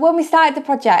 When we started the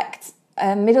project,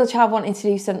 Middle Child wanted to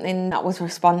do something that was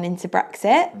responding to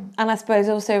Brexit, and I suppose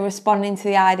also responding to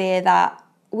the idea that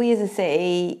we as a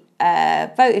city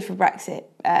voted for Brexit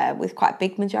with quite a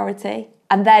big majority,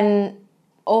 and then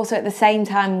also at the same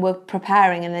time we're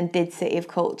preparing and then did City of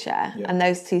Culture, and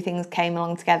those two things came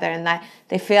along together, and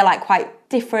they feel like quite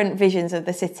different visions of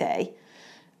the city.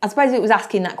 I suppose it was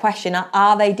asking that question,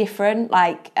 are they different?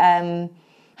 Like,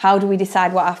 how do we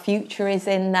decide what our future is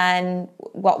in then?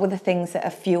 What were the things that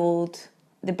have fueled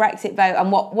the Brexit vote,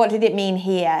 and what did it mean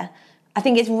here? I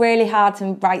think it's really hard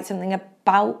to write something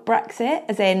about Brexit,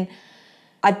 as in,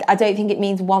 I don't think it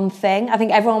means one thing. I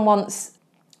think everyone wants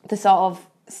the sort of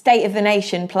state of the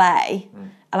nation play,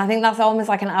 and I think that's almost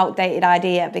like an outdated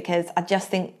idea, because I just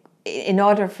think in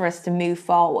order for us to move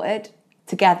forward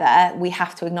together, we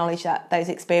have to acknowledge that those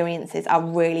experiences are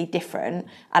really different,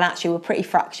 and actually we're pretty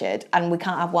fractured, and we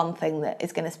can't have one thing that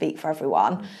is going to speak for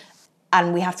everyone.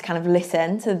 And we have to kind of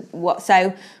listen to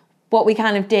what we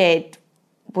kind of did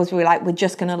was we were like, we're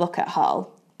just going to look at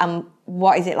Hull and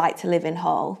what is it like to live in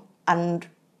Hull, and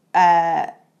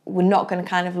we're not going to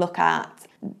kind of look at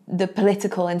the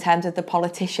political in terms of the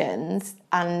politicians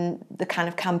and the kind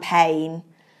of campaign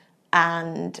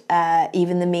and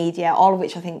even the media, all of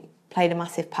which I think played a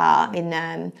massive part in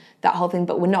that whole thing,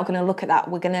 but we're not going to look at that.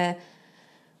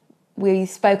 We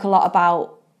spoke a lot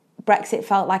about Brexit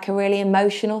felt like a really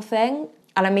emotional thing,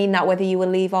 and I mean that whether you will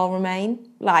leave or remain.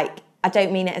 Like, I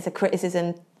don't mean it as a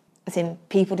criticism, as in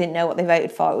people didn't know what they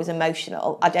voted for, it was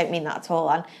emotional. I don't mean that at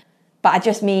all. But I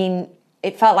just mean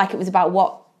it felt like it was about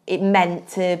what it meant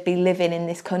to be living in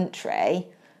this country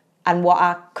and what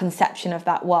our conception of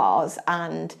that was,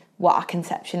 and what our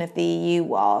conception of the EU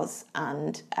was,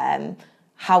 and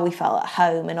how we felt at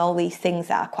home, and all these things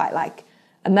that are quite like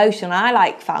emotional.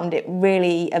 I found it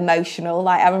really emotional.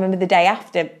 Like, I remember the day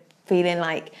after feeling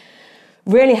like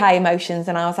really high emotions,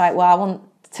 and I was like, well, I want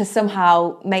to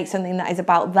somehow make something that is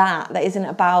about that isn't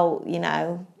about, you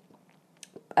know,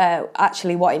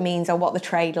 actually what it means or what the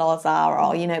trade laws are,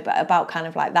 or, you know, but about kind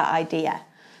of like that idea.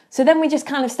 So then we just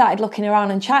kind of started looking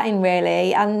around and chatting,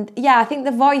 really. And yeah, I think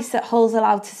the voice that Hull's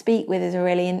allowed to speak with is a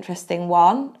really interesting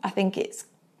one. I think it's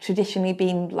traditionally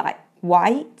been like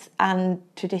white and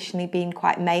traditionally been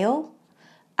quite male.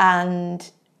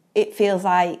 And it feels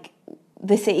like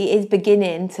the city is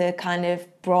beginning to kind of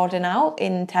broaden out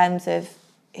in terms of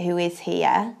who is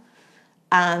here,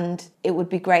 and it would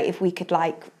be great if we could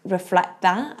like reflect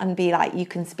that and be like, you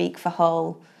can speak for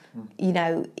Hull, you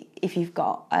know, if you've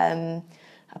got a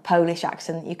Polish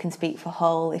accent, you can speak for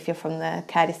Hull if you're from the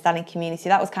Kurdistani community.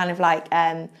 That was kind of like,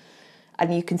 and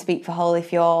you can speak for Hull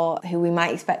if you're who we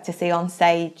might expect to see on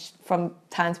stage from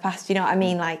times past, you know what I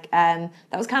mean? Like, that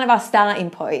was kind of our starting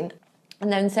point.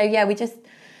 And then, so yeah, we just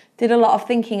did a lot of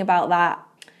thinking about that.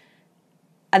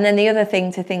 And then the other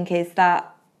thing to think is that,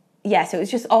 yeah, so it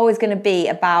was just always going to be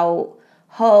about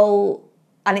Hull,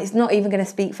 and it's not even going to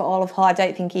speak for all of Hull. I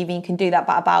don't think even you can do that,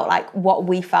 but about like what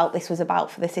we felt this was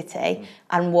about for the city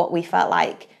and what we felt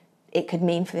like it could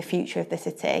mean for the future of the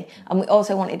city. And we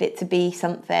also wanted it to be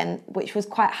something which was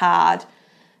quite hard,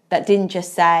 that didn't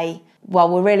just say, well,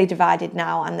 we're really divided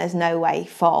now and there's no way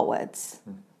forwards.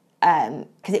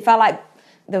 Because it felt like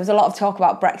there was a lot of talk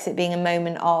about Brexit being a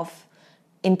moment of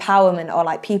empowerment, or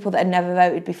like people that had never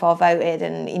voted before voted,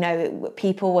 and you know,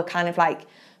 people were kind of like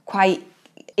quite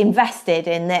invested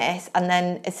in this, and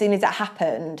then as soon as it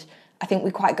happened, I think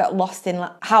we quite got lost in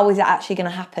like, how is it actually going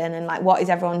to happen, and like what is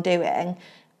everyone doing.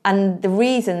 And the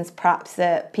reasons perhaps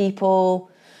that people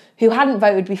who hadn't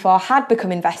voted before had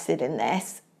become invested in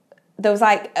this, there was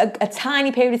like a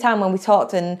tiny period of time when we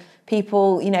talked and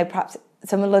people, you know, perhaps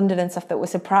some of London and stuff, that were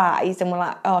surprised and were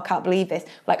like, oh, I can't believe this.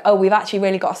 Like, oh, we've actually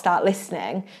really got to start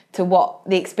listening to what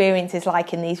the experience is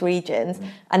like in these regions.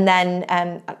 And then,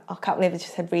 I can't believe I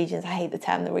just said regions. I hate the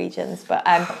term, the regions, but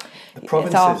the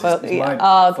provinces. It's awful.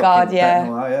 Oh God,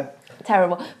 yeah.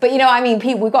 Terrible. But you know what I mean,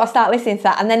 people, we've got to start listening to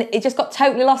that. And then it just got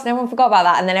totally lost and everyone forgot about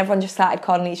that. And then everyone just started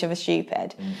calling each other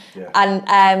stupid.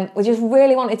 And we just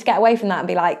really wanted to get away from that and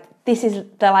be like, this is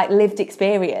the like lived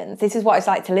experience. This is what it's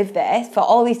like to live this for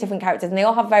all these different characters, and they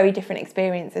all have very different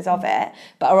experiences of it,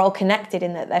 but are all connected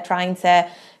in that they're trying to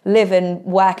live and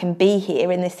work and be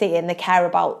here in the city, and they care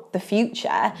about the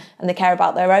future and they care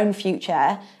about their own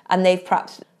future, and they've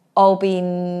perhaps all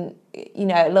been, you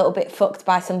know, a little bit fucked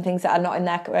by some things that are not in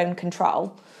their own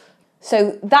control.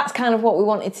 So that's kind of what we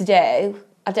wanted to do.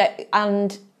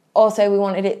 And also we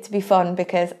wanted it to be fun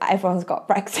because everyone's got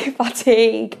Brexit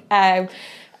fatigue.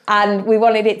 And we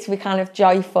wanted it to be kind of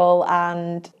joyful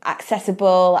and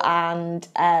accessible and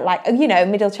like, you know,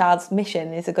 middle child's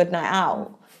mission is a good night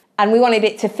out. And we wanted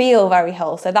it to feel very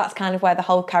Hull. So that's kind of where the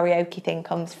whole karaoke thing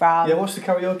comes from. Yeah, what's the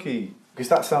karaoke? Because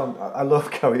that sound, I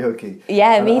love karaoke.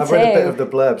 Yeah, me too. I've read a bit of the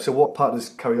blurb. So what part does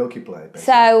karaoke play, basically?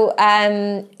 So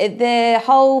the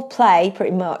whole play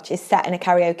pretty much is set in a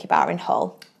karaoke bar in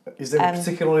Hull. Is there a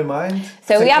particular one in mind?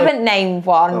 So we haven't named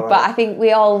one, right. But I think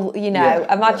we all, you know,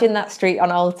 imagine that street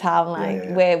on Old Town, like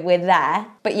we're there.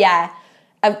 But yeah,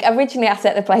 originally I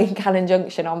set the play in Cannon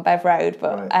Junction on Bev Road,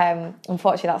 but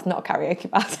unfortunately that's not a karaoke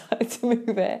bar, so I had to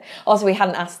move it. Also, we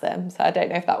hadn't asked them, so I don't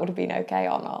know if that would have been okay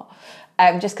or not.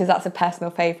 Just because that's a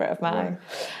personal favourite of mine.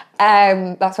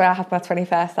 Right. That's where I had my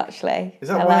 21st, actually. Is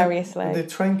that hilariously. The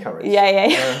train carriage?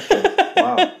 Yeah. Okay.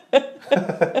 Wow.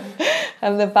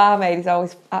 And the barmaid is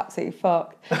always absolutely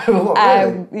fucked. What,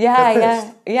 really?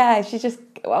 Yeah. She's just.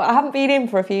 Well, I haven't been in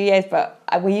for a few years, but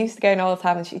we used to go in all the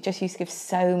time, and she just used to give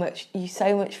so much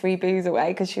free booze away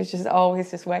because she was just always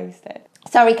just wasted.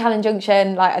 Sorry, Cannon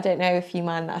Junction. Like, I don't know if you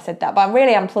mind that I said that, but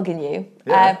I'm plugging you.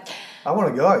 Yeah. I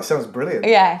want to go. It sounds brilliant.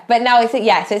 Yeah, but no, so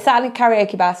it's sat in a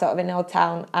karaoke bar sort of in Old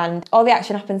Town, and all the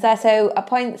action happens there. So at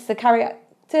points the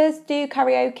characters do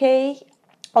karaoke.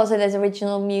 Also, there's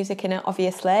original music in it,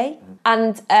 obviously,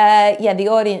 and the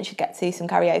audience should get to do some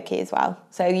karaoke as well.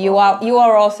 So you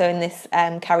are also in this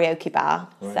karaoke bar,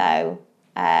 right.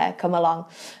 So come along,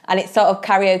 and it's sort of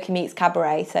karaoke meets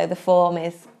cabaret. So the form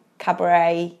is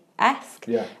cabaret-esque,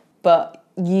 but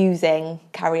using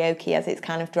karaoke as its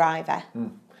kind of driver.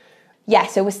 Yeah,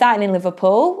 so we're starting in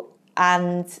Liverpool,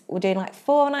 and we're doing like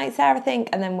 4 nights there, I think,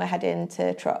 and then we're heading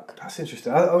to Truk. That's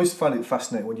interesting. I always find it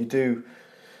fascinating when you do.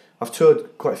 I've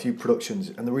toured quite a few productions,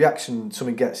 and the reaction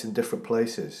something gets in different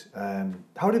places.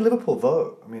 How did Liverpool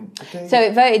vote? I mean, so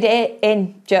it voted it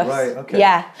in just. Right, okay.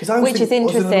 Yeah, which is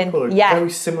interesting. Yeah, very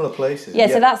similar places. Yeah,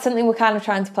 so that's something we're kind of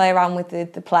trying to play around with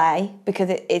the play, because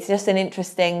it's just an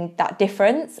interesting, that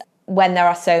difference when there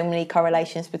are so many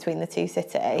correlations between the two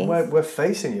cities. And we're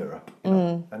facing Europe, you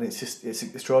know, and it's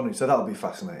extraordinary. So that'll be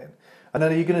fascinating. And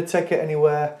then are you going to take it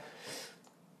anywhere?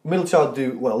 Middle Child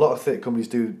a lot of theatre companies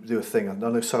do a thing. I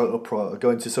know Silent Uproar are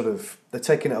going to they're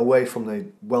taking it away from the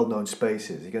well-known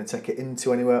spaces. Are you going to take it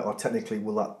into anywhere, or technically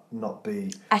will that not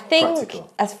be I think,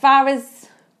 practical? As far as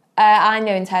I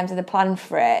know in terms of the plan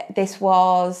for it, this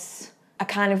was a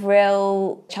kind of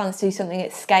real chance to do something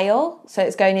at scale. So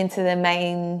it's going into the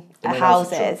main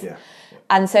houses. Yeah.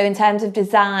 And so in terms of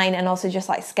design and also just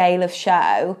like scale of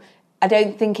show, I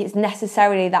don't think it's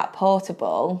necessarily that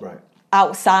portable Right.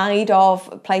 outside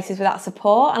of places without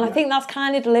support. And I Yeah. think that's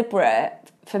kind of deliberate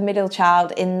for Middle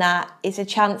Child in that it's a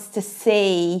chance to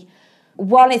see,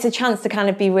 one, it's a chance to kind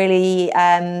of be really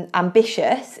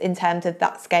ambitious in terms of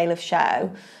that scale of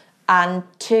show. And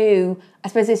two, I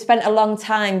suppose they've spent a long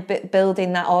time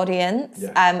building that audience,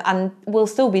 Yeah. and we'll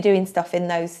still be doing stuff in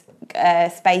those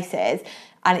spaces.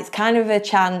 And it's kind of a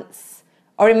chance,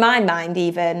 or in my mind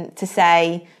even, to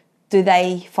say, do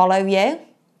they follow you?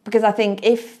 Because I think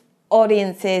if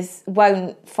audiences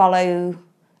won't follow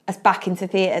us back into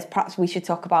theatres, perhaps we should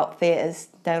talk about theatres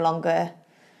no longer.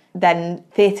 Then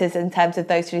theatres in terms of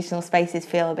those traditional spaces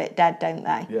feel a bit dead, don't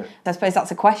they? Yeah. So I suppose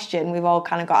that's a question we've all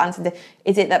kind of got answered.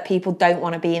 Is it that people don't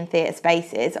want to be in theatre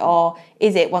spaces, or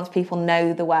is it once people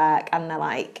know the work and they're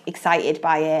like excited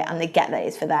by it and they get that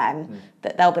it's for them,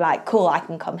 that they'll be like, cool, I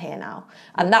can come here now.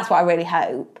 And that's what I really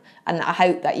hope. And I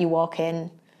hope that you walk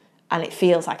in and it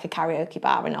feels like a karaoke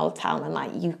bar in Old Town, and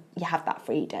like you have that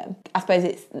freedom. I suppose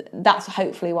that's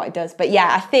hopefully what it does. But yeah,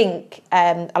 I think,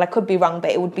 and I could be wrong,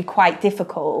 but it would be quite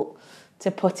difficult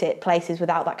to put it places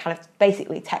without that kind of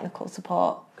basically technical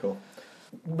support. Cool.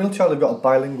 Middle Child have got a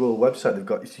bilingual website. They've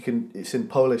got it's in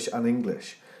Polish and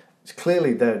English. It's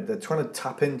clearly they're trying to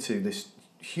tap into this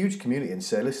huge community and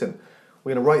say, listen,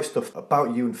 we're going to write stuff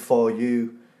about you and for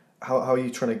you. How are you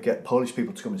trying to get Polish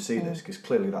people to come and see this? Because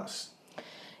clearly that's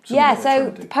yeah,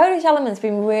 so the Polish element's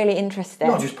been really interesting.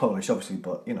 Not just Polish, obviously,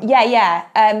 but, you know. Yeah.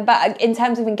 But in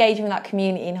terms of engaging with that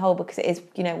community in whole, because it is,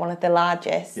 you know, one of the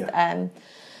largest. Yeah.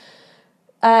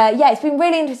 It's been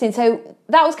really interesting. So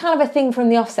that was kind of a thing from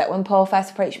the offset when Paul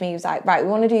first approached me. He was like, right, we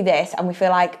want to do this. And we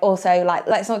feel like also, like,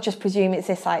 let's not just presume it's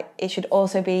this, like, it should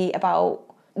also be about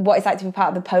what it's like to be part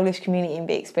of the Polish community and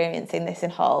be experiencing this in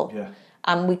Hull. Yeah.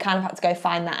 And we kind of had to go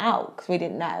find that out because we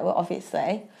didn't know,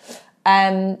 obviously.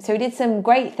 So we did some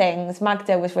great things.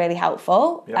 Magda was really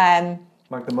helpful. Yeah.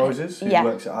 Magda Moses, who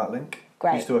works at ArtLink.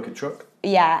 Great. Used to work at Truck.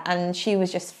 Yeah, and she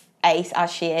was just ace,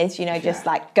 as she is, you know, just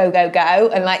like go,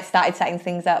 and like started setting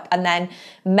things up. And then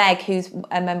Meg, who's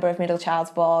a member of Middle Child's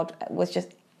board, was just,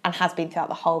 and has been throughout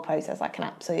the whole process, like an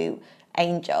absolute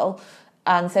angel.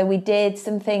 And so we did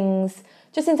some things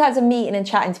just in terms of meeting and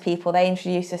chatting to people. They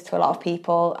introduced us to a lot of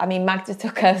people. I mean, Magda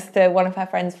took us to one of her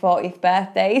friend's 40th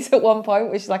birthdays at one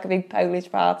point, which is like a big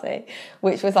Polish party,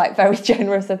 which was like very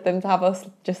generous of them to have us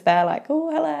just there like,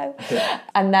 oh, hello. Yeah.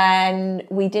 And then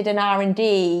we did an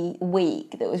R&D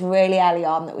week that was really early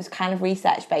on, that was kind of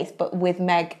research-based, but with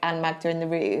Meg and Magda in the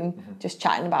room, just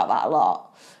chatting about that a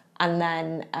lot. And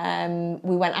then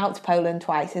we went out to Poland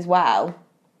twice as well.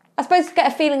 I suppose to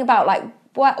get a feeling about like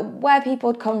where people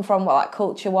had come from, what that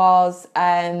culture was,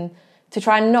 to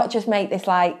try and not just make this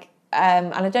like,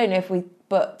 and I don't know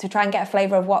but to try and get a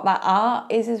flavour of what that art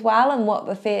is as well, and what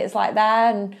the theatre's like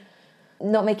there, and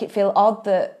not make it feel odd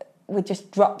that we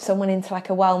just dropped someone into like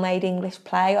a well-made English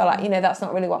play, or like, you know, that's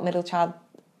not really what Middle Child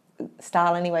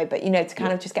style anyway, but, you know, to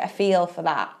kind of just get a feel for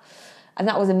that. And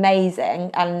that was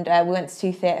amazing. And we went to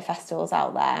 2 theatre festivals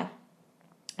out there.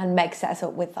 And Meg set us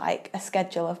up with like a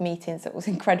schedule of meetings that was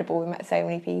incredible. We met so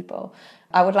many people.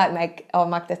 I would like Meg or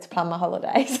Magda to plan my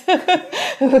holidays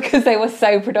because they were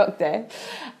so productive.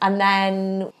 And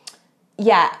then,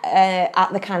 at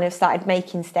the kind of started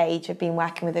making stage, I've been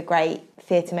working with a great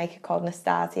theatre maker called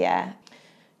Nastasia,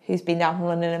 who's been down from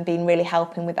London and been really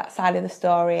helping with that side of the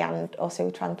story and also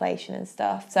with translation and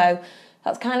stuff. So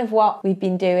that's kind of what we've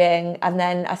been doing. And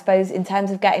then I suppose in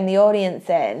terms of getting the audience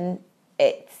in,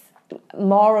 it's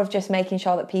more of just making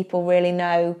sure that people really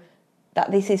know that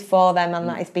this is for them and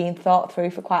that it's being thought through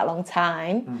for quite a long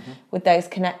time with those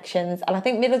connections. And I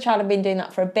think Middle Child have been doing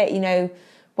that for a bit, you know.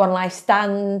 One Life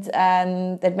Stand,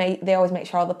 they always make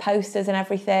sure all the posters and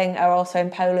everything are also in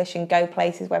Polish and go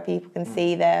places where people can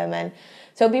see them. And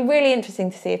so it'll be really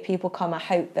interesting to see if people come. I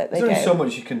hope that they do. There's only so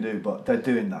much you can do, but they're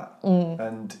doing that.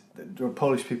 And there are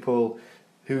Polish people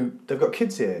who, they've got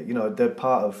kids here, you know, they're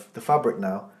part of the fabric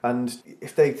now. And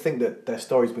if they think that their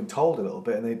story's been told a little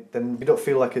bit, and then you don't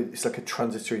feel like it's like a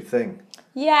transitory thing.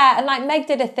 Yeah, and like Meg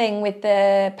did a thing with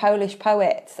the Polish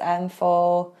poets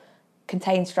for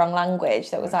Contain Strong Language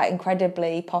that was like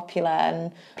incredibly popular,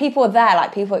 and people were there,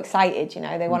 like people were excited, you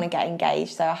know, they want to get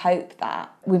engaged. So I hope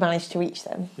that we managed to reach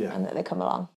them and that they come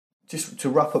along. Just to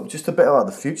wrap up, just a bit about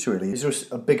the future really. Is there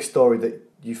a big story that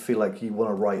you feel like you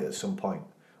want to write at some point?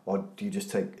 Or do you just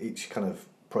take each kind of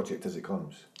project as it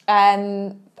comes?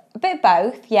 A bit of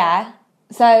both, yeah.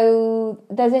 So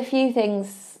there's a few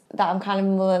things that I'm kind of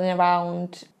mulling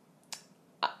around.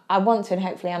 I want to, and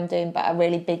hopefully I'm doing, but a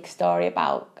really big story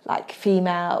about like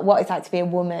female, what it's like to be a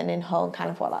woman in Hull, and kind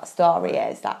of what that story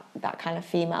is, that kind of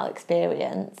female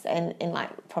experience in like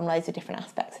from loads of different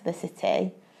aspects of the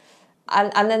city.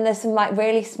 And then there's some like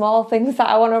really small things that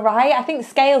I want to write. I think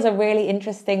scale's a really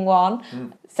interesting one.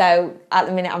 So at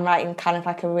the minute I'm writing kind of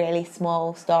like a really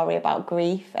small story about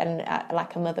grief and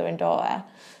like a mother and daughter.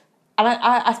 And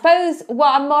I suppose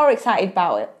what I'm more excited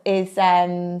about is,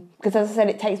 because as I said,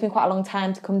 it takes me quite a long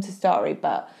time to come to story,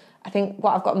 but I think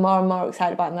what I've got more and more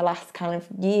excited about in the last kind of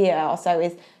year or so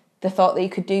is the thought that you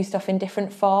could do stuff in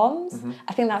different forms.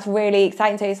 I think that's really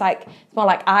exciting. So it's more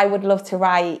like I would love to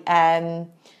write an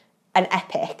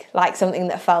epic, like something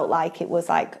that felt like it was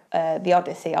like the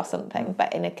Odyssey or something,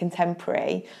 but in a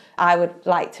contemporary. I would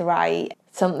like to write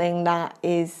something that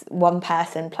is one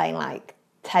person playing like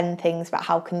 10 things about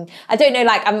how can, I don't know,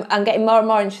 like I'm getting more and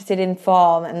more interested in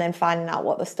form and then finding out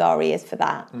what the story is for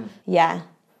that. Yeah.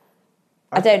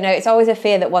 I don't know, it's always a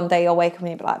fear that one day you'll wake up and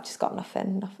you'll be like, I've just got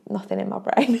nothing in my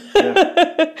brain.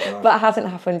 But it hasn't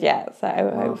happened yet, so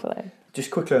hopefully.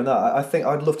 Just quickly on that, I think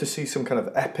I'd love to see some kind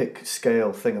of epic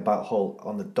scale thing about Hull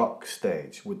on the dock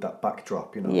stage with that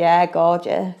backdrop, you know. Yeah,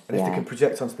 gorgeous. And if they can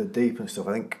project onto the deep and stuff,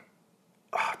 I think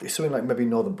it's something like maybe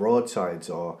Northern Broadsides,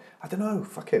 or I don't know,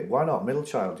 fuck it, why not Middle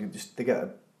Child? They get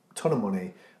a ton of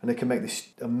money and they can make this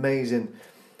amazing,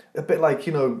 a bit like,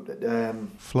 you know,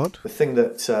 Flood? The thing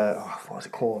that what was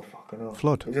it called? Fucking hell.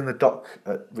 Flood. It was in the dock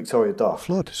at Victoria Dock.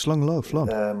 Flood, Slung Low, Flood.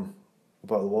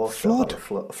 About the water.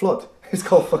 Flood. Flood. It's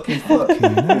called fucking Flood.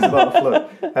 It's about a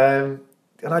flood.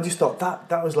 And I just thought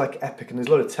that was like epic, and there's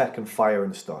a lot of tech and fire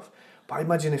and stuff. But I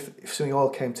imagine if something all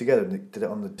came together and they did it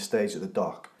on the stage at the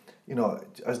dock, you know,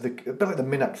 a bit like the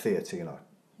Minack Theatre, you know.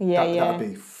 That'd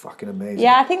be fucking amazing.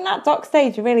 Yeah, I think that dock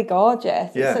stage is really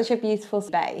gorgeous. Yeah. It's such a beautiful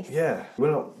space. Yeah,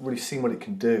 we're not really seeing what it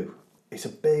can do. It's a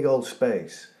big old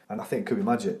space, and I think it could be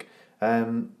magic.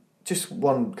 Just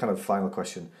one kind of final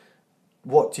question.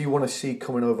 What do you want to see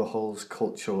coming over Hull's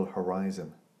cultural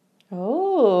horizon?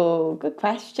 Oh, good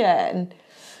question.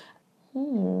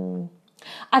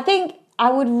 I think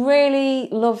I would really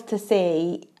love to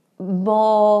see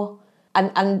more,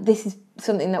 and this is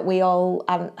something that we all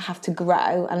have to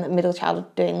grow, and that Middle Child are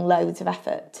doing loads of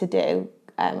effort to do,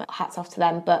 hats off to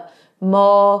them, but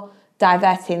more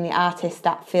diversity in the artists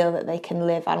that feel that they can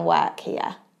live and work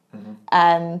here.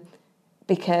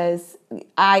 Because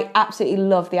I absolutely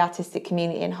love the artistic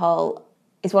community in Hull.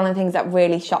 It's one of the things that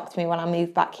really shocked me when I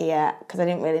moved back here, because I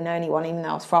didn't really know anyone, even though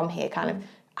I was from here, kind of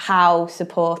how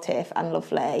supportive and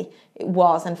lovely it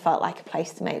was and felt like a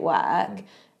place to make work.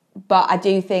 But I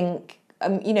do think,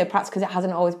 you know, perhaps because it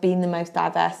hasn't always been the most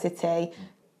diversity,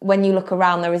 when you look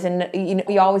around, there is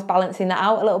you're always balancing that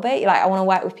out a little bit. You're like, I want to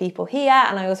work with people here,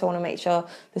 and I also want to make sure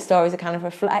the stories are kind of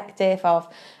reflective of,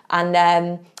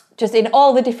 and just in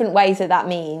all the different ways that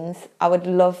means, I would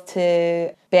love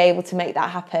to be able to make that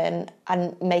happen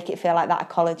and make it feel like that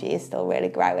ecology is still really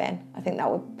growing. I think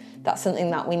that's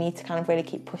something that we need to kind of really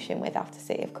keep pushing with after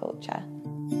City of Culture.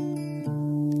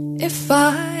 If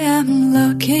I am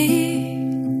lucky,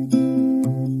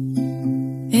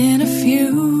 in a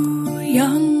few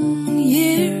young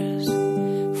years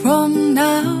from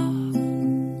now,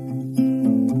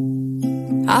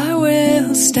 I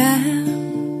will stand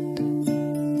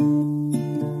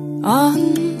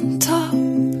on top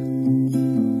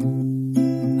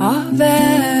of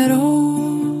that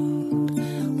old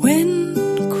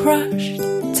wind-crushed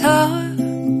tower,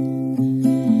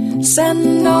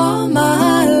 send all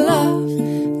my love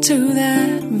to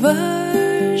that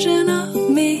version of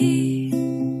me.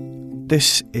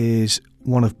 This is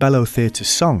one of Bellow Theatre's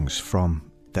songs from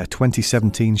their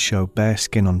 2017 show Bare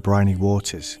Skin on Briny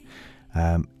Waters.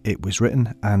 It was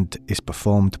written and is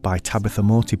performed by Tabitha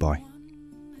Mortiboy.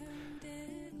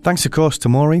 Thanks, of course, to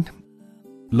Maureen.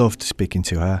 Loved speaking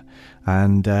to her.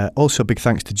 And also big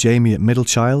thanks to Jamie at Middle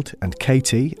Child and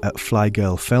Katie at Fly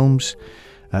Girl Films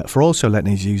for also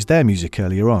letting us use their music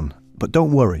earlier on. But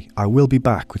don't worry, I will be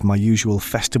back with my usual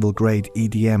festival-grade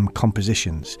EDM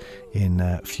compositions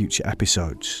in future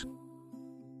episodes.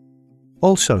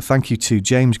 Also, thank you to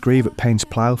James Grieve at Payne's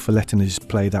Plough for letting us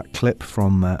play that clip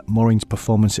from Maureen's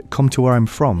performance at Come to Where I'm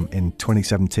From in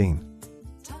 2017.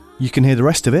 You can hear the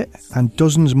rest of it and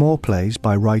dozens more plays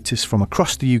by writers from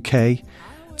across the UK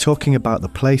talking about the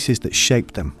places that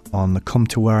shaped them on the Come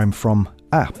to Where I'm From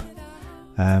app.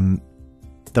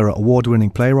 There are award-winning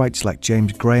playwrights like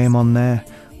James Graham on there,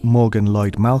 Morgan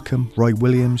Lloyd Malcolm, Roy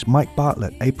Williams, Mike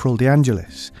Bartlett, April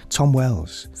DeAngelis, Tom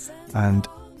Wells, and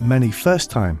many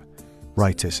first-time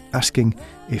writers asking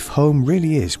if home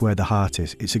really is where the heart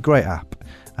is. It's a great app,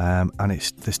 and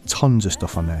there's tons of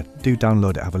stuff on there. Do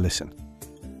download it, have a listen.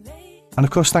 And of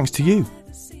course, thanks to you.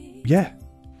 Yeah,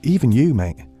 even you,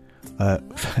 mate.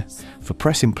 For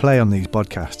pressing play on these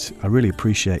podcasts. I really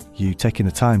appreciate you taking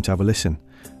the time to have a listen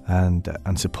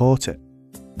and support it.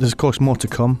 There's of course more to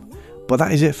come, but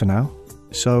that is it for now.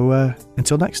 So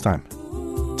until next time,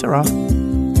 ta-ra.